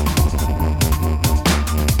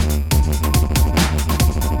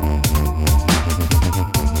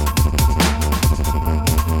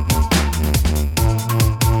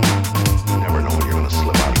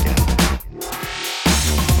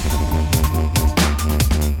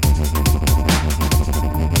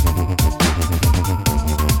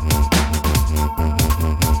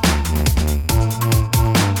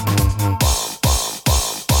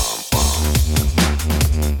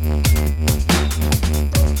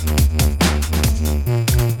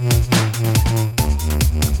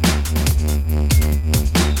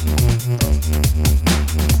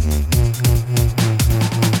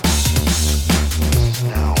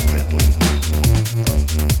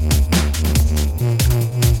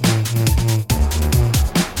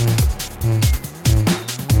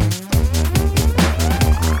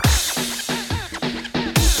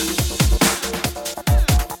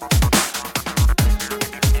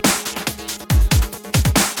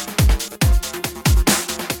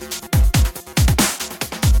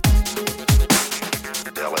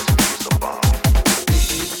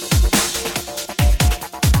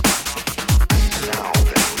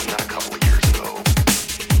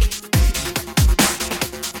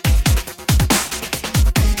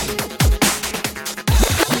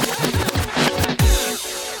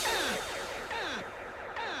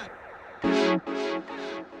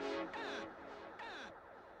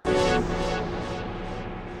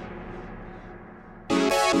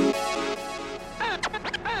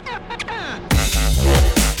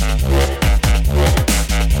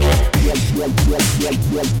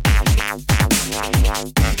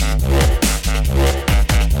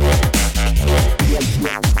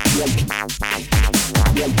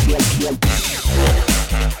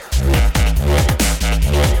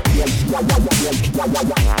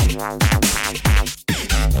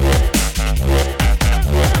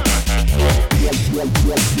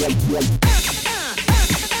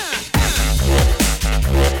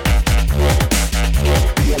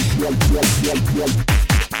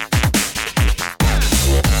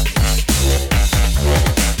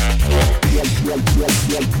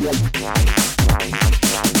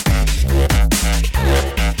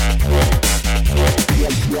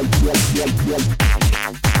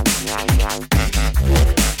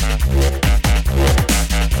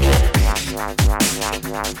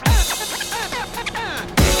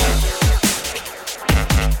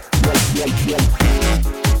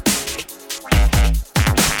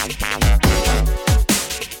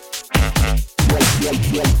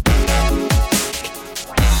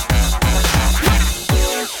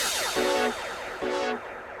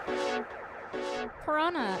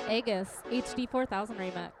 Piranha, Agus, HD 4000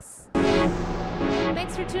 remix.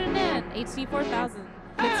 Thanks for tuning in, HD 4000.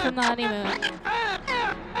 Hits from the honeymoon.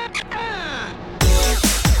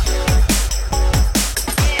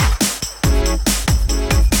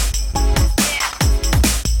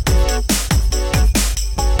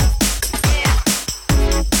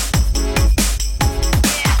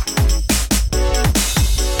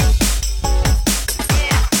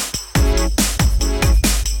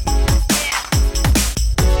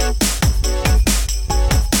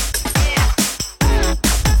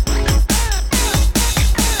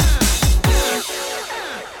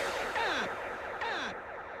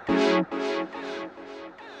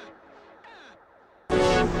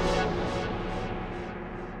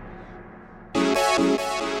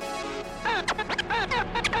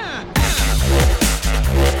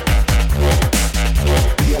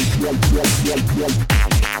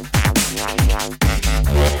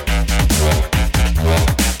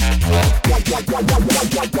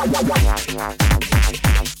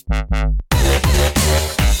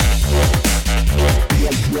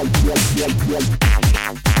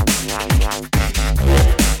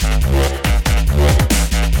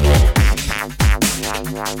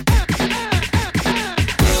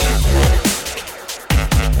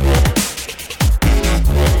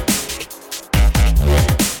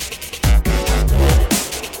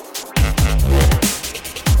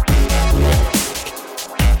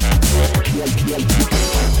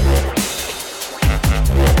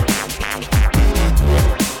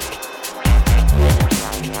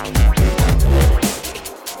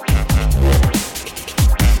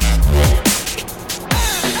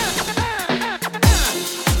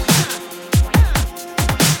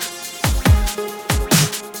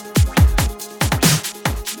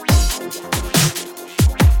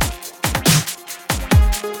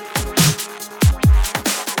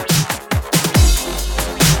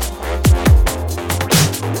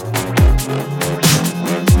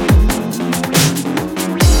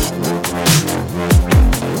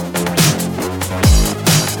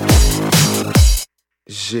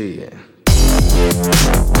 Yeah.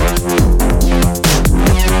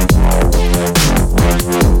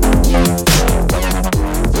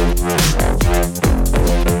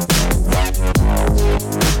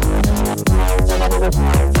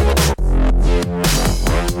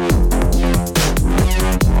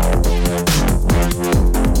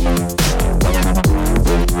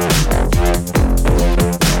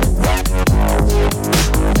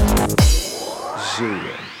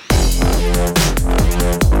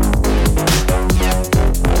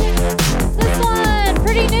 This one,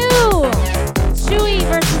 pretty new. Chewy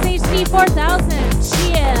versus HD 4000.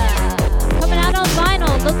 Yeah. Coming out on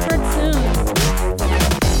vinyl. Look for it soon.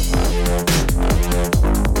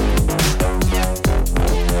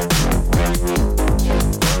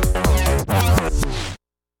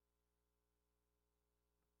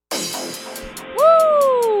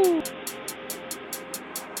 Woo!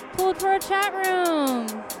 Pulled for a chat room.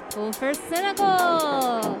 Pulled for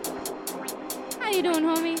Cynical. How you doing,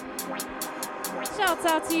 homie? Shouts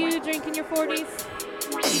out to you drinking your 40s.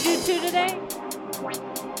 You do too today?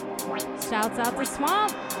 Shouts out to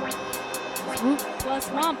Swamp. Swoop plus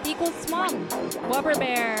Swamp equals Swamp. Wubber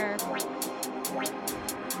Bear.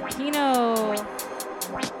 Kino.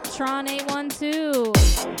 Tron 812.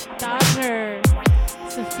 Dodger.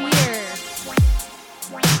 Saphir.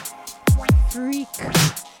 Freak.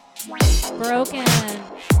 Broken.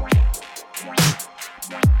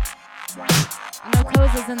 I know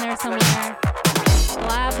Coz is in there somewhere.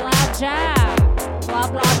 Blah blah jab. Blah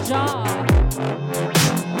blah jaw.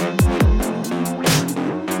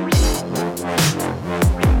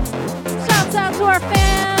 Shouts out to our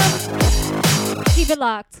fam. Keep it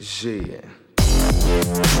locked. Yeah.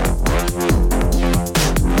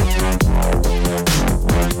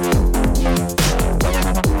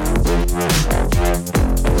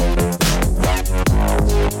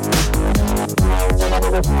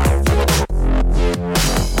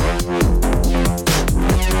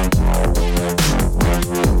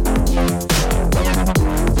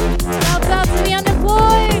 Shouts out to the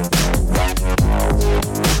unemployed.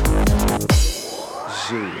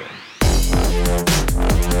 Yeah.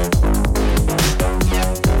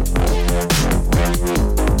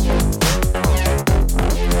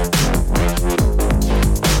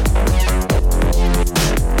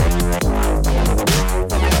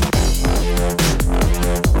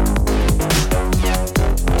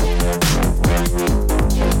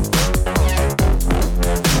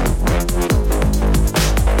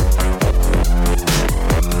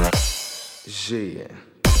 Yeah. Yeah.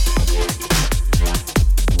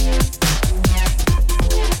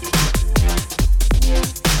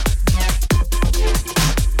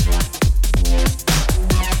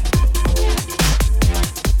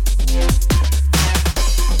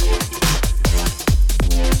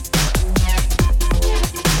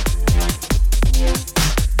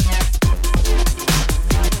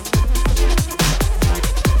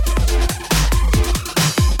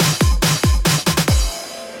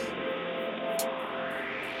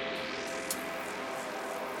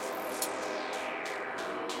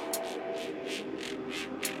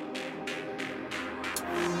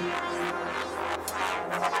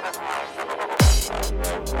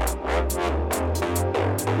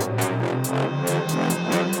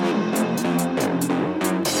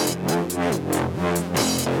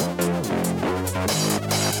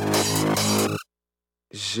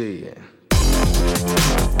 Yeah.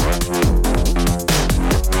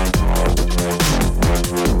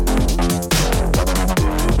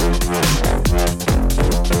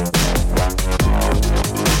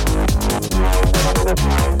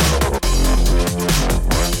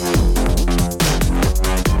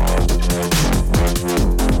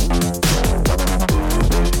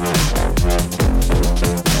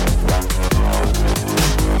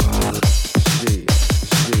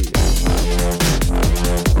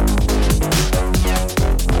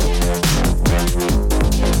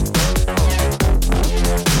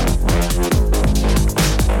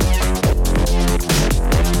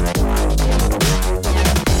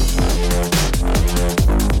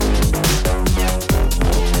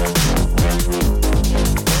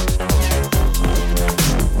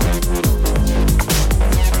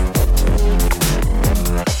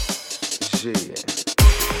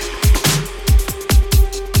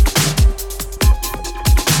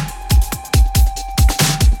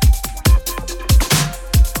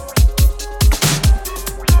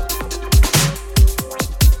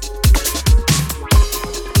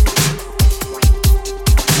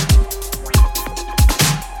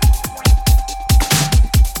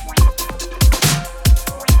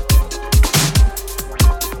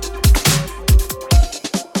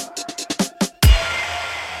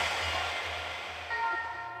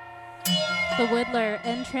 The Whittler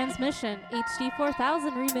and Transmission HD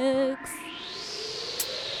 4000 remix.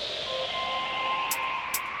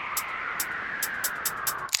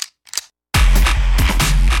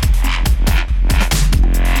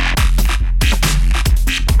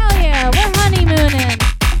 Hell yeah, we're honeymooning.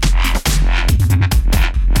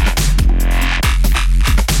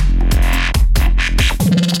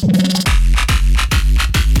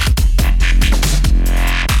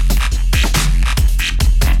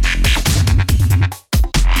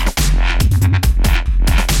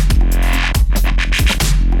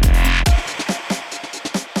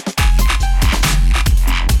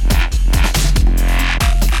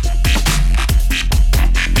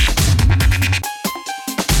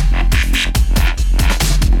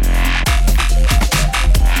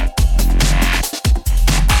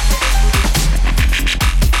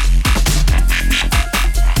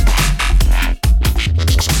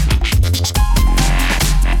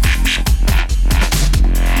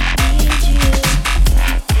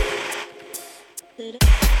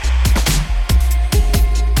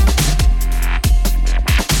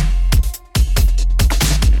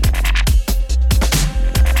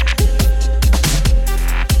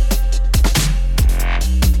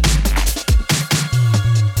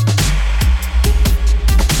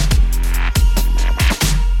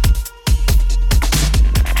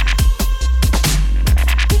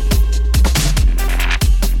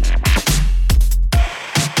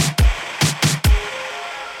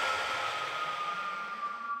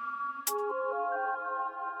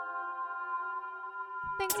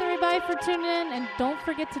 Thanks everybody for tuning in, and don't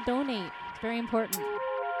forget to donate. It's very important.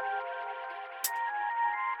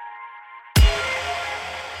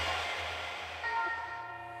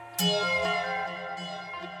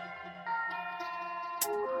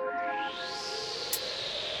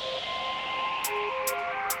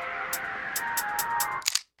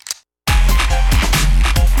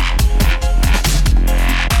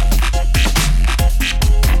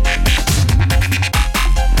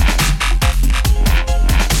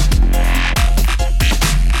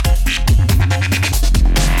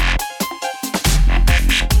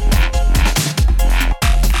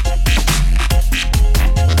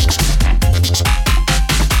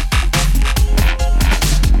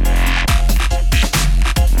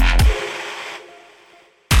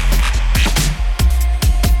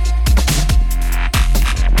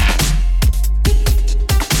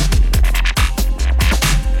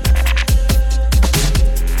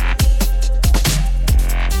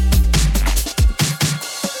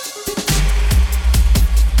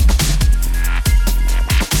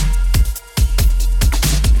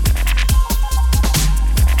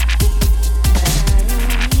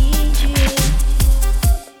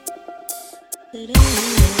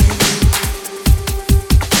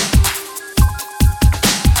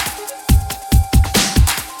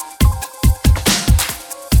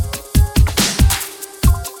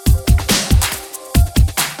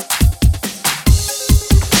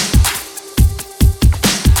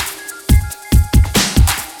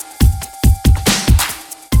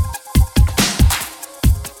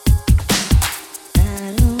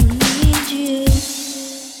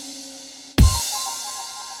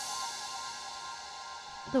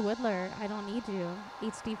 The Whittler, I Don't Need You,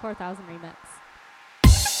 HD 4000 remix.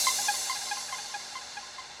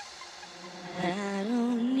 I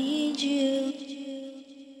don't need you.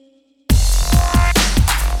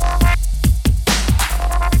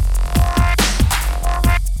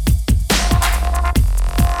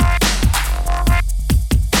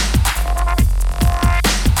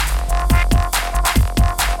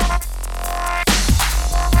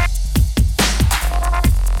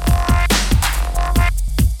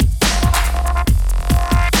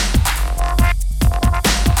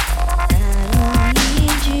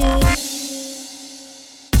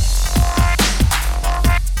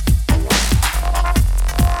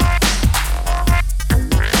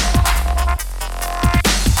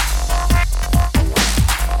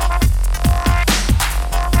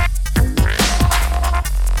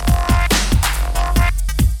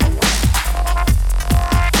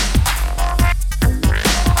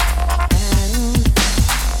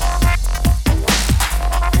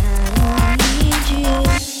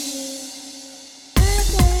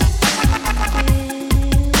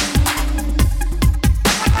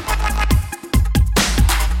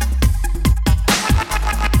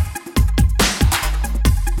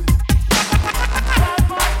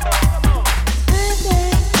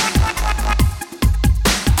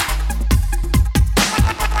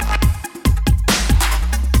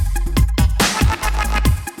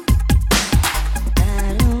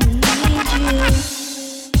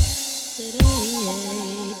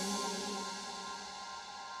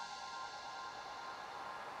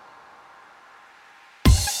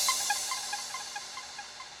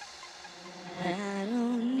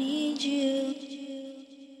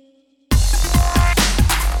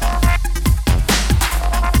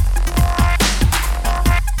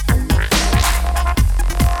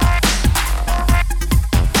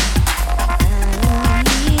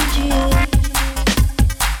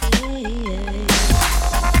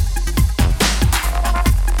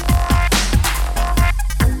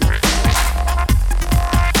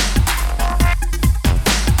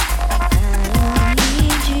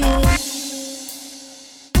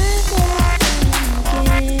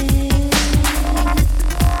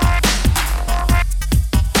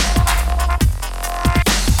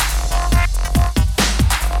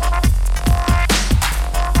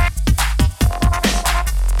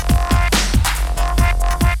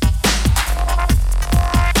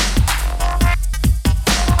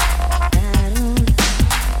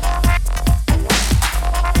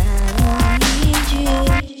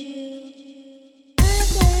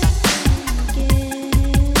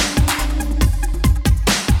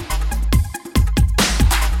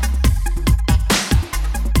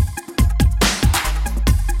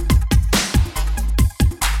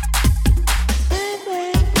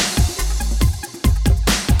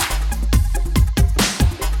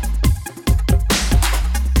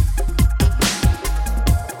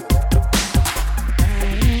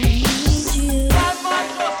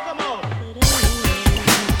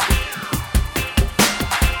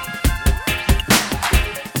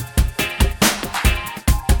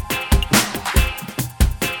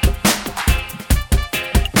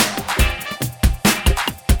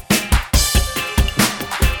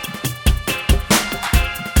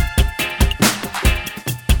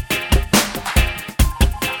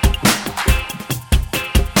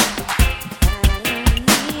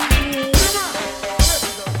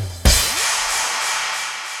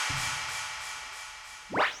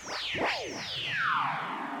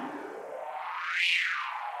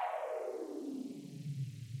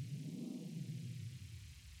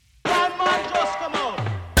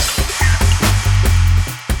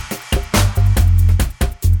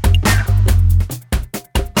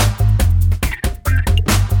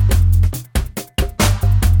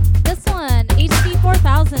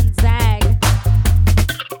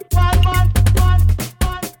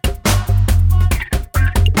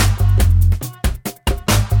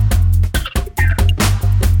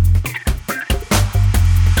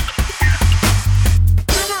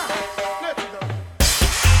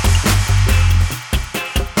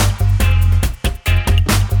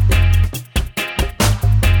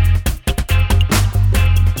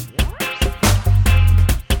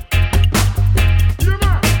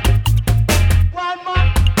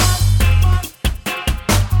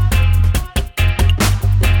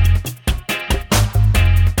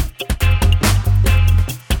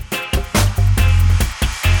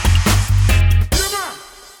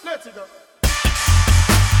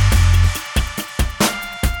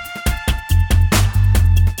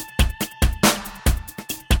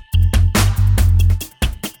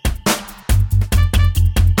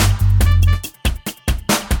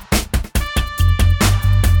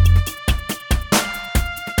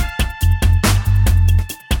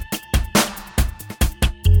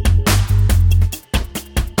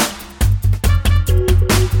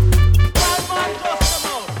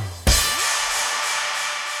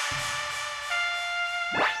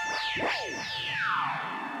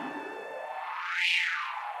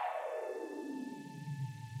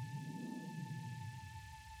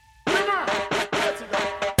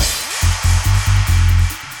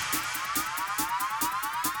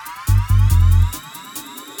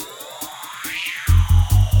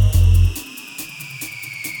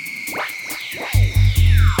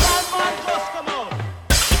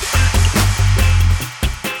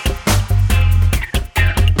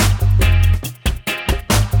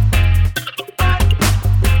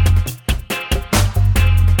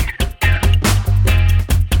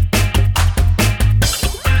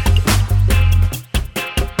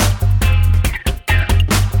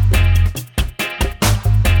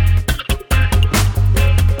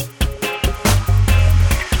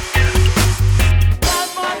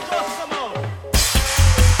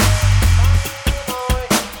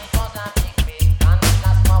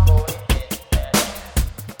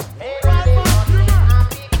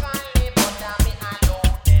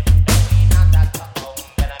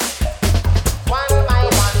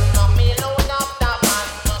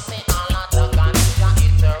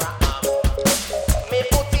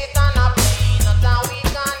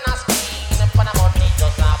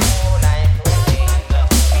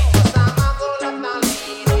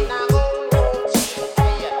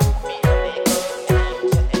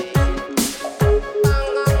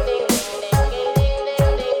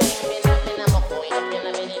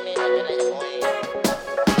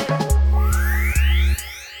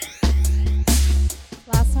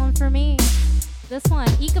 Last one for me. This one,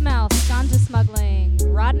 Eka Mouse, Ganja Smuggling,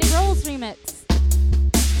 Rodney Rolls remix.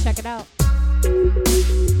 Check it out.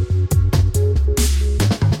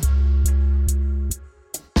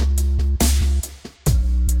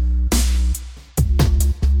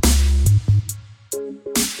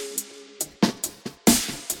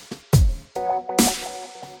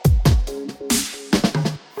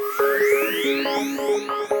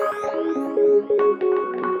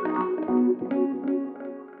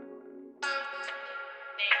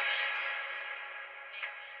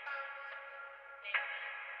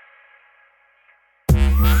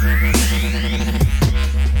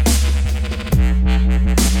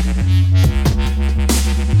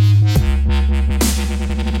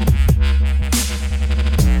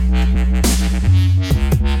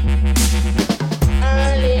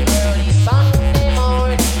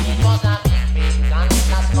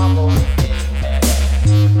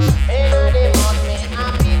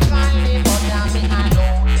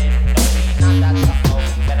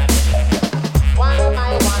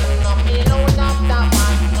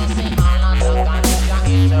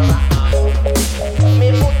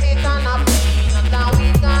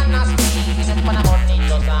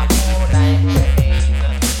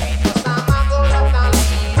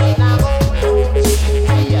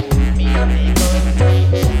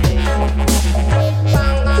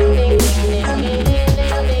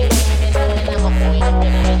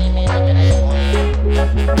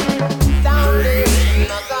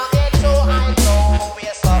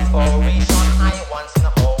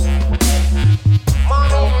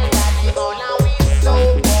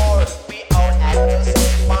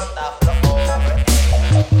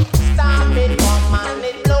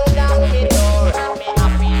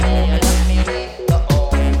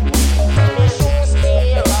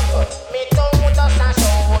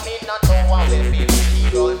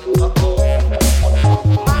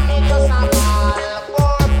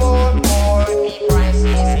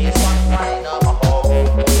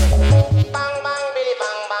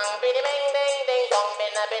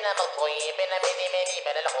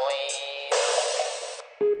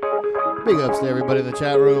 Big ups to everybody in the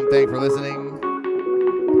chat room. Thanks for listening.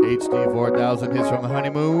 HD 4000 hits from the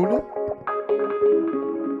honeymoon.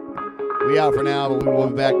 We out for now, but we will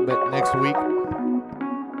be back next week.